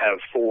have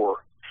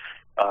four.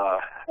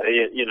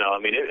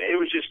 It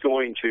was just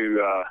going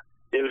to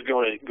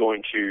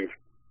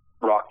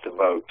rock the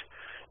boat,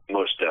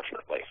 most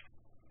definitely,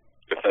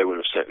 if they would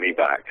have sent me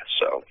back.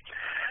 So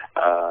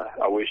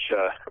I wish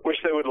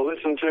they would have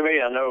listened to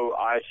me. I know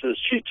Isis,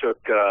 she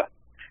took a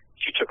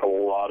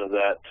lot of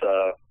that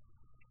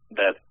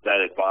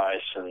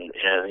advice, and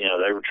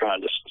they were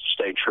trying to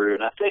stay true.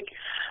 And I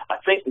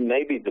think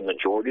maybe the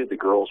majority of the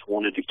girls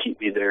wanted to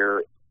keep me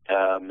there.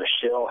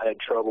 Michelle had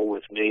trouble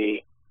with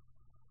me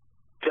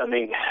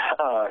coming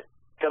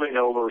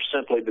over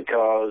simply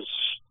because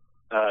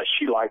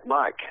she liked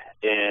Mike,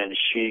 and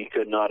she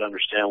could not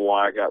understand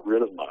why I got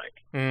rid of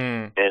Mike.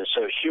 And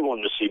so she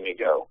wanted to see me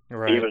go,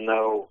 right. Even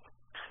though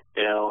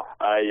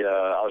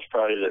I was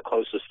probably the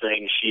closest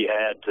thing she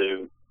had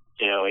to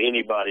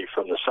anybody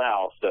from the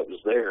South that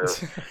was there.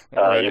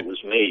 Right. It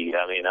was me.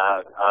 I mean,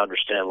 I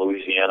understand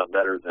Louisiana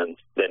better than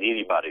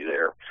anybody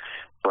there,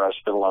 where I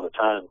spent a lot of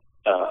time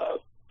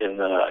in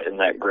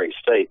that great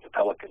state, the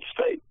Pelican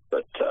State.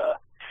 But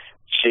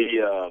she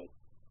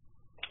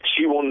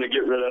wanted to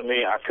get rid of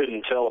me. I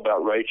couldn't tell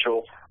about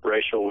Rachel.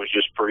 Rachel was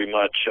just pretty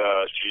much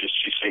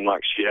she seemed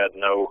like she had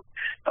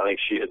I think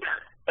she had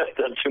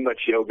done too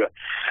much yoga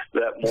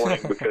that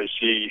morning, because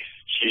she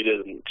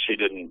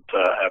didn't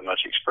have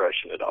much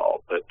expression at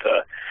all. But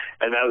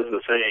and that was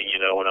the thing,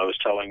 when I was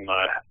telling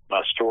my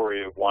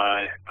story of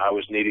why I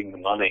was needing the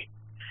money,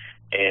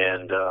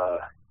 and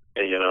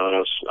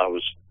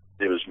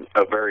it was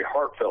a very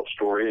heartfelt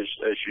story,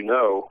 as you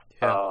know.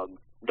 Yeah.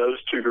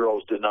 Those two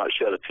girls did not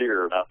shed a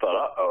tear, and I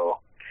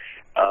thought,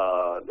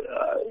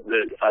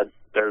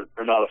 they're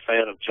not a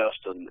fan of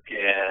Justin,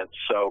 and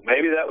so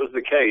maybe that was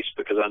the case,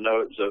 because I know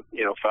it was a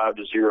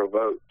 5-0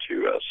 vote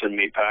to send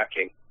me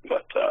packing.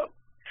 But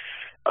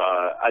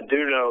I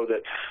do know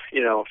that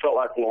it felt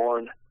like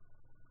Lauren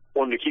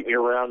wanted to keep me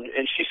around,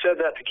 and she said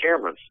that to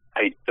Cameron.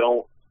 Hey,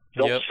 don't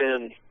Yep.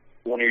 send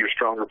one of your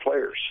stronger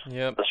players,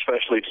 Yep.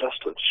 especially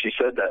Justin. She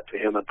said that to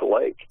him at the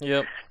lake.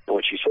 Yep. And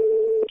when she said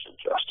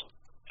Justin,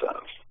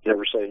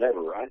 never say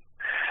never, right?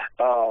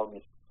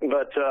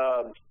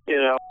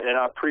 And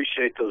I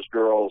appreciate those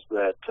girls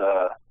that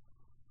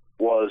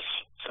was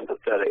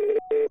sympathetic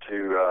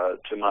to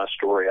my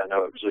story. I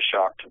know it was a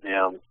shock to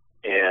them,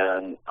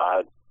 and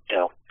I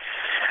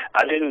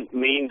didn't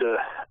mean to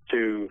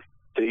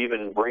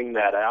even bring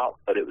that out,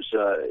 but it was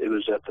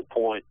at the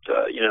point.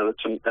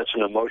 That's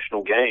an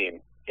emotional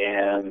game,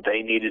 and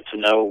they needed to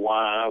know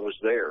why I was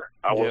there.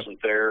 I Yep.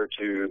 wasn't there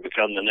to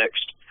become the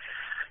next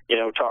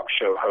talk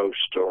show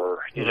host,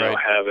 or Right.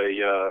 have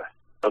a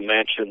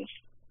mansion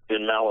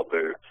in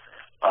Malibu.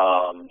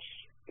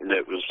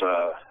 It was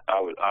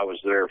I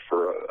was there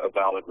for a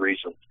valid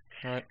reason,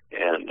 Right.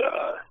 and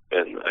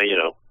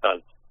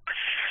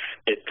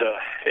it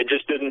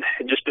just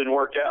didn't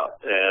work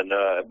out. And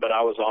but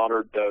I was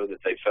honored, though,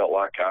 that they felt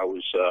like I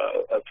was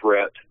a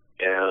threat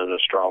and a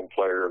strong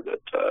player,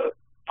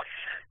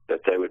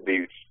 that they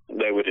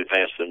would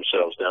advance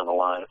themselves down the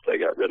line if they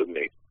got rid of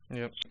me.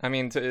 Yep. I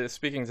mean,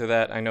 speaking to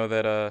that, I know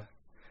that,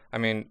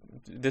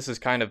 this is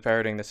kind of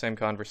parroting the same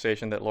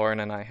conversation that Lauren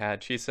and I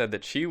had. She said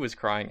that she was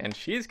crying, and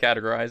she's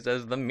categorized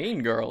as the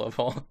mean girl of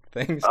all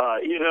things.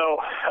 I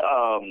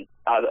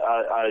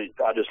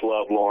just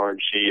love Lauren.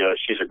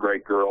 She's a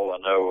great girl. I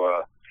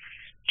know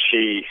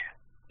she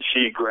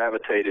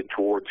gravitated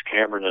towards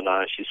Cameron and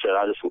I. She said,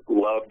 I just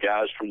love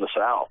guys from the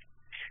South.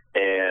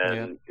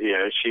 And,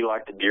 she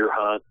liked to deer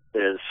hunt.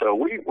 And so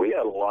we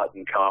had a lot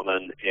in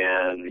common.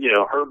 And,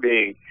 her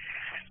being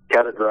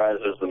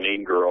categorized as the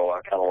mean girl,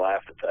 I kind of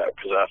laughed at that,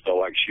 because I felt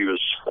like she was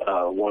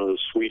one of the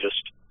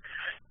sweetest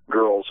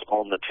girls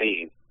on the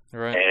team.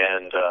 Right.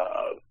 And,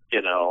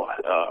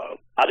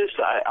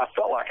 I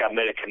felt like I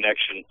made a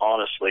connection,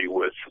 honestly,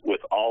 with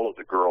all of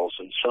the girls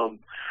in some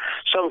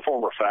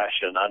form or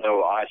fashion. I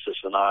know Isis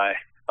and I,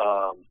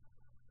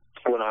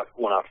 when I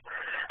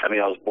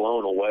was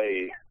blown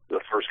away the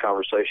first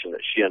conversation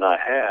that she and I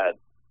had,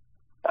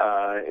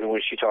 and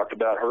when she talked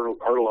about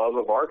her love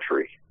of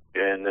archery,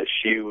 and that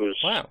she was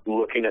Wow.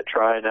 looking at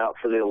trying out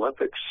for the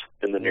Olympics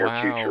in the near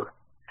Wow. future.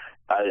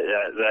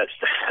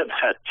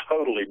 That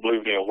totally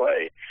blew me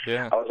away.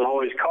 Yeah. I was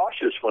always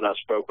cautious when I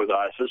spoke with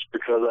Isis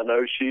because I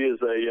know she is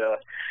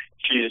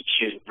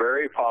she's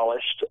very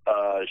polished.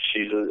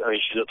 She's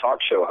a talk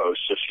show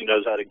host, so she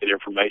knows how to get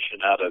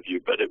information out of you.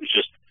 But it was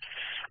just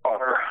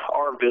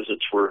our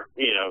visits were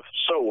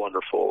so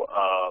wonderful.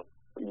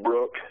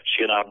 Brooke,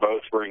 she and I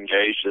both were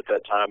engaged at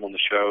that time on the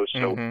show,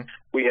 so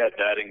we had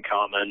that in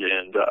common,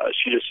 and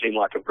she just seemed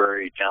like a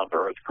very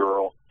down-to-earth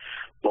girl.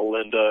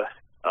 Melinda,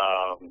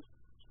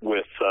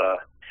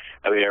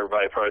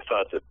 everybody probably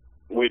thought that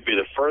we'd be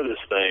the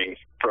furthest thing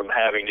from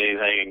having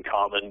anything in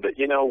common, but,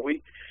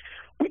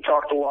 we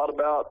talked a lot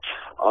about,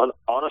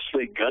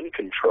 honestly, gun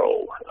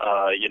control.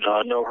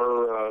 I know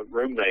her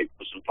roommate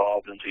was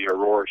involved in the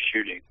Aurora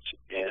shootings,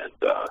 and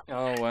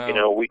oh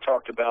wow, we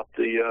talked about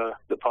the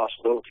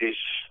possibilities.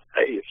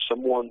 Hey, if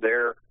someone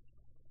there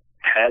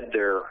had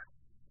their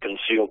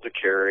concealed to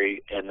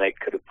carry, and they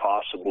could have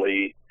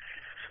possibly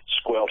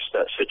squelched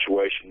that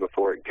situation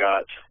before it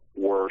got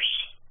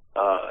worse,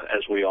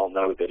 as we all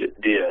know that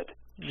it did.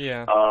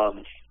 Yeah.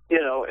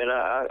 And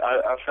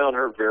I found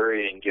her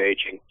very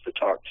engaging to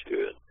talk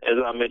to. As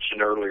I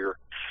mentioned earlier,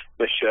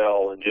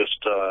 Michelle, and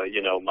just,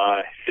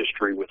 my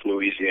history with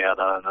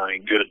Louisiana,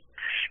 and good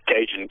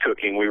Cajun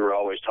cooking, we were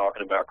always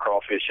talking about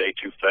crawfish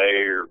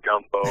etouffee or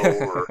gumbo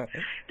or,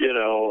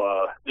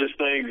 just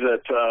things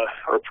that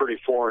are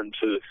pretty foreign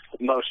to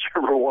most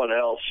everyone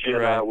else.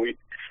 Right.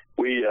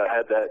 We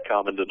had that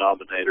common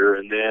denominator.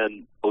 And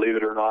then, believe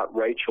it or not,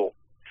 Rachel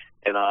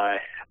and I,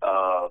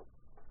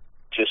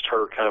 just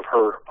her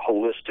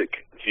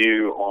holistic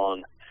view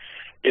on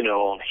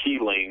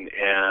healing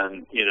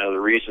and, the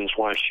reasons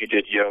why she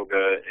did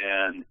yoga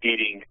and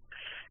eating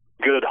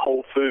good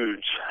whole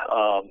foods.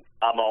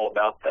 I'm all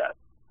about that.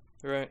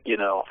 Right.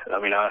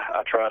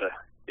 I try to,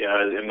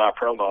 in my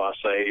promo, I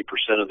say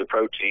 80% of the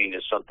protein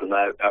is something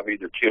that I've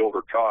either killed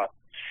or caught.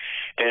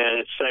 And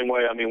it's the same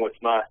way,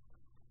 with my,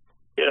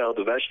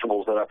 the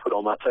vegetables that I put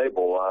on my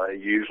table,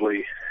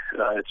 usually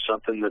it's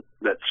something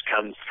that's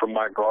come from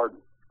my garden,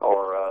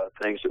 or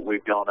things that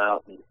we've gone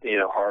out and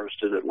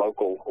harvested at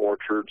local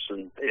orchards,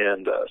 and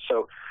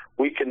so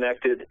we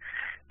connected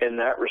in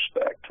that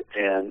respect,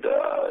 and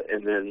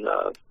then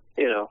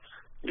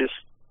just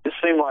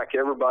seemed like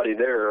everybody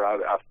there.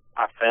 I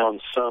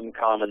found some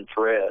common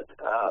thread.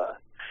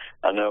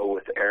 I know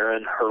with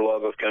Erin, her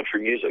love of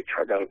country music,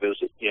 I got a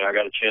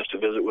chance to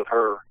visit with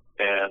her.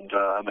 And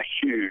I'm a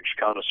huge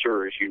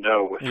connoisseur, as you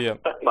know, with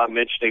my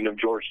mentioning of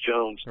George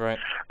Jones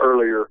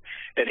earlier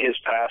and his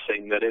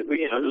passing. That he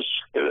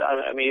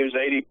was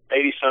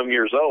 80 some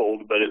years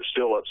old, but it was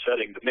still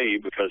upsetting to me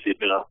because he'd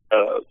been a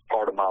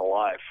part of my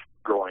life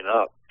growing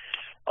up.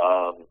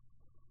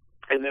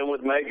 And then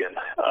with Megan,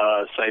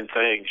 same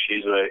thing.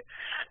 She's a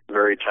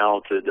very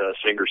talented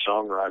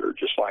singer-songwriter,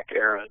 just like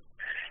Erin.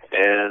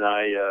 And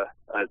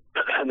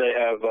they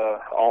have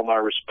all my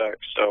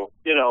respect. So,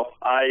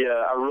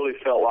 I really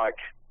felt like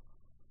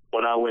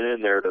when I went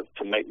in there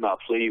to make my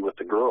plea with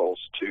the girls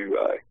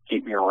to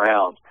keep me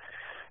around,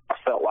 I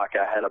felt like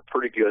I had a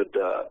pretty good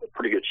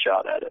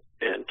shot at it.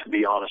 And to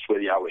be honest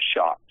with you, I was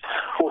shocked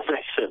when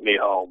they sent me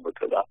home,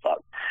 because I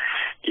thought,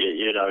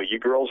 you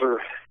girls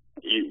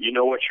you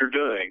know what you're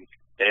doing,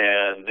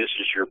 and this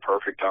is your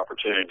perfect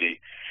opportunity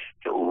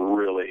to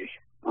really,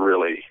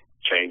 really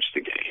change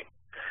the game.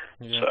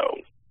 Yeah. So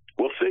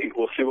we'll see.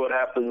 We'll see what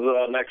happens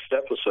next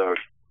episode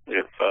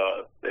if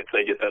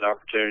they get that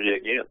opportunity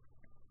again.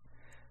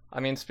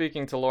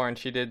 Speaking to Lauren,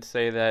 she did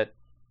say that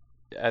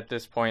at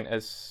this point,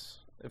 as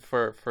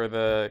for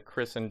the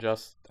Chris and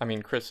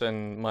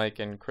Mike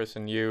and Chris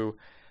and you,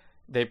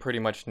 they pretty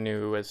much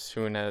knew as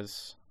soon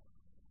as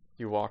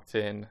you walked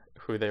in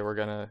who they were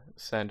gonna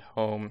send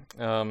home.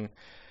 And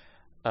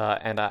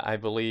I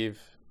believe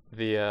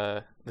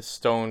the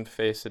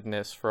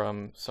stone-facedness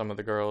from some of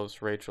the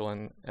girls, Rachel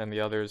and the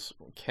others,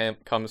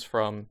 comes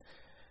from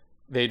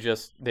they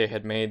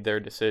had made their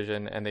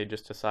decision, and they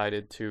just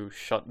decided to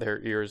shut their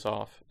ears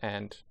off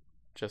and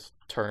just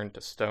turn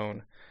to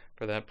stone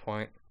for that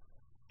point.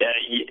 Yeah.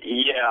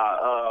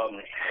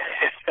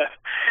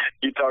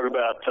 You talk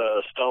about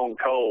stone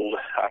cold.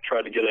 I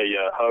tried to get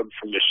a hug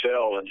from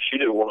Michelle, and she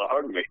didn't want to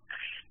hug me.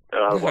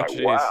 And I was like,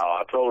 geez. Wow.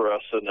 I told her, I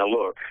said, now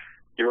look,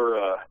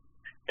 your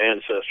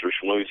ancestors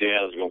from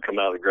Louisiana is going to come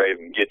out of the grave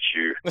and get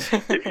you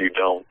if you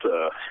don't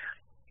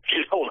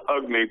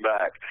hug me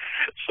back.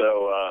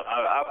 So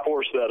I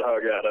forced that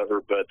hug out of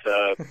her, but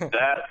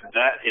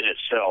that in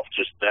itself,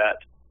 just that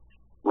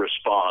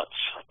response,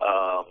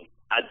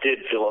 I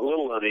did feel a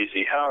little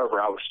uneasy. However,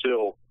 I was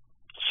still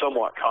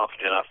somewhat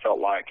confident. I felt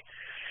like,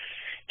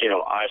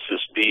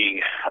 Isis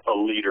being a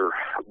leader,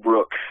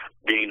 Brooke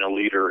being a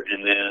leader,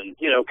 and then,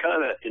 kind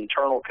of that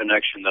internal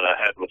connection that I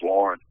had with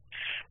Lauren,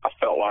 I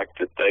felt like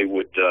that they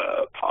would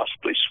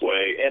possibly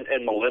sway,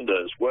 and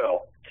Melinda as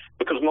well,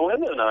 because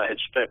Melinda and I had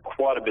spent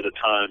quite a bit of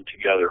time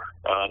together.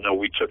 I know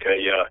we took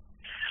a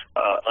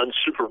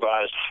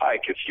unsupervised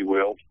hike, if you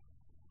will,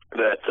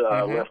 that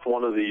left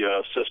one of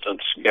the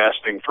assistants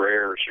gasping for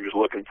air. She was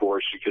looking for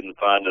us. She couldn't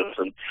find us,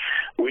 and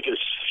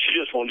she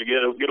just wanted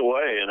to get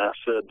away. And I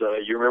said,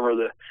 "You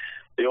remember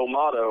the old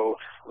motto?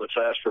 Let's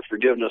ask for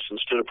forgiveness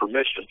instead of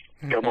permission.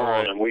 Come on!"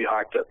 Right. And we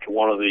hiked up to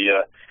one of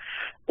the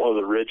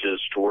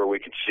ridges to where we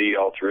could see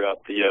all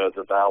throughout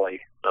the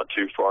valley, not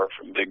too far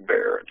from Big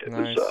Bear. And it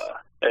Nice. was,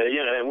 and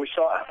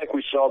I think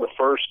we saw the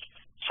first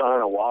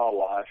sign of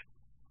wildlife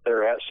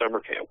there at summer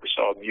camp. We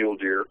saw a mule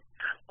deer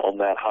on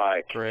that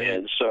hike. Great.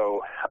 And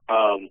so,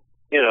 and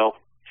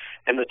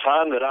the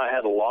time that I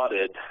had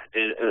allotted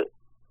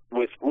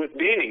with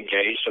being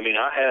engaged, I mean,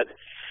 I had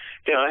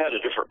a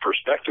different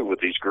perspective with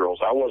these girls.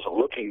 I wasn't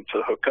looking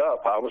to hook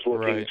up. I was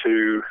looking Right.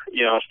 to,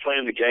 I was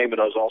playing the game, but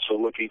I was also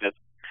looking at,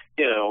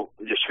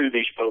 just who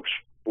these folks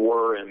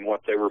were and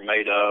what they were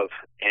made of,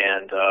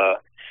 and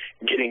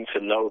getting to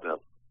know them.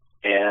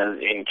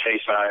 And in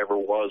case I ever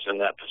was in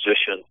that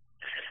position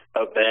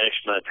of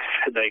banishment,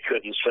 they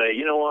couldn't say,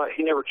 you know what,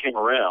 he never came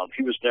around.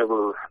 He was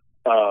never,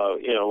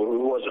 he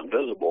wasn't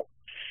visible.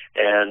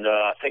 And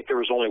I think there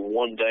was only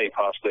one day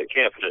possibly at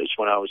camp, and it was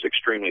when I was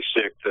extremely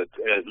sick. That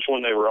it was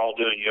when they were all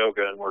doing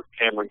yoga, and where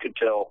Cameron could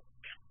tell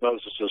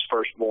Moses'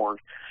 firstborn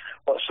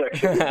what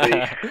sex it would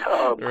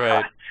be.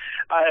 Right.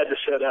 I had to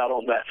set out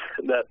on that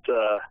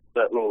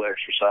little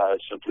exercise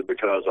simply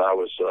because I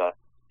was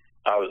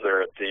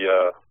there at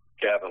the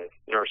cabin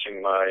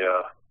nursing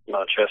my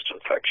chest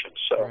infection.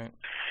 So, Right.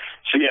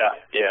 so yeah,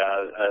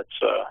 that's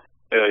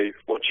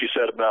what you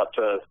said about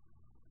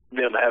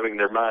them having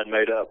their mind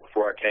made up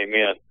before I came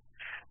in.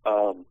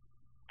 I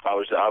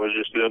was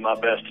just doing my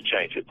best to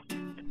change it.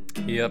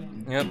 Yep.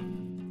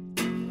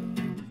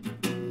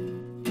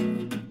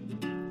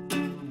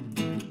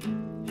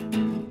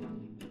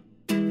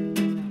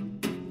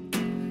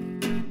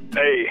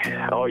 Hey,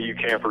 all you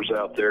campers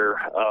out there,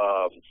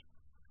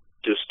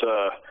 just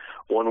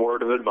one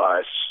word of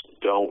advice.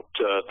 Don't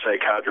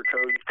take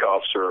hydrocodone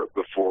cough syrup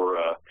before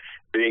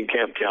being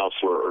camp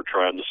counselor or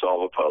trying to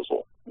solve a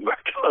puzzle.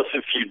 Because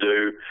if you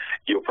do,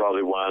 you'll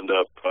probably wind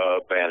up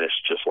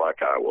banished just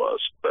like I was.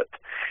 But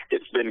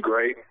it's been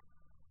great.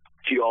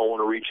 If you all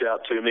want to reach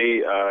out to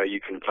me, you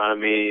can find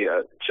me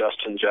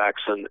Justin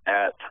Jackson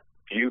at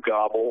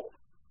ViewGobble.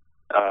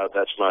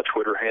 That's my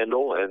Twitter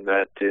handle, and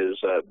that is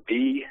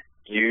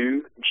BUGOBBLE.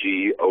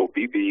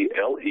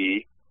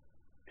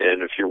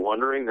 And if you're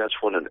wondering,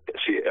 that's when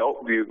see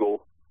elk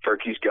bugle,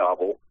 turkeys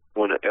gobble.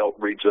 When an elk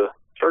breeds a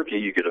turkey,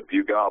 you get a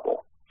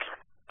BuGobble.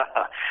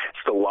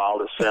 It's the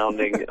wildest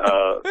sounding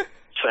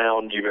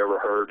sound you've ever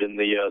heard in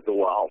the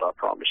wild, I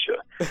promise you.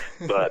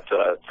 But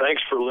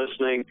thanks for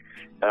listening.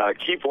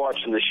 Keep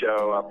watching the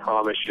show. I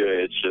promise you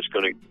it's just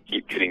going to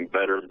keep getting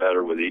better and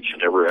better with each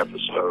and every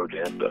episode.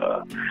 And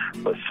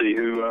let's see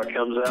who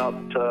comes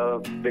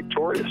out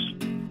victorious.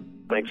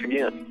 Thanks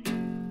again.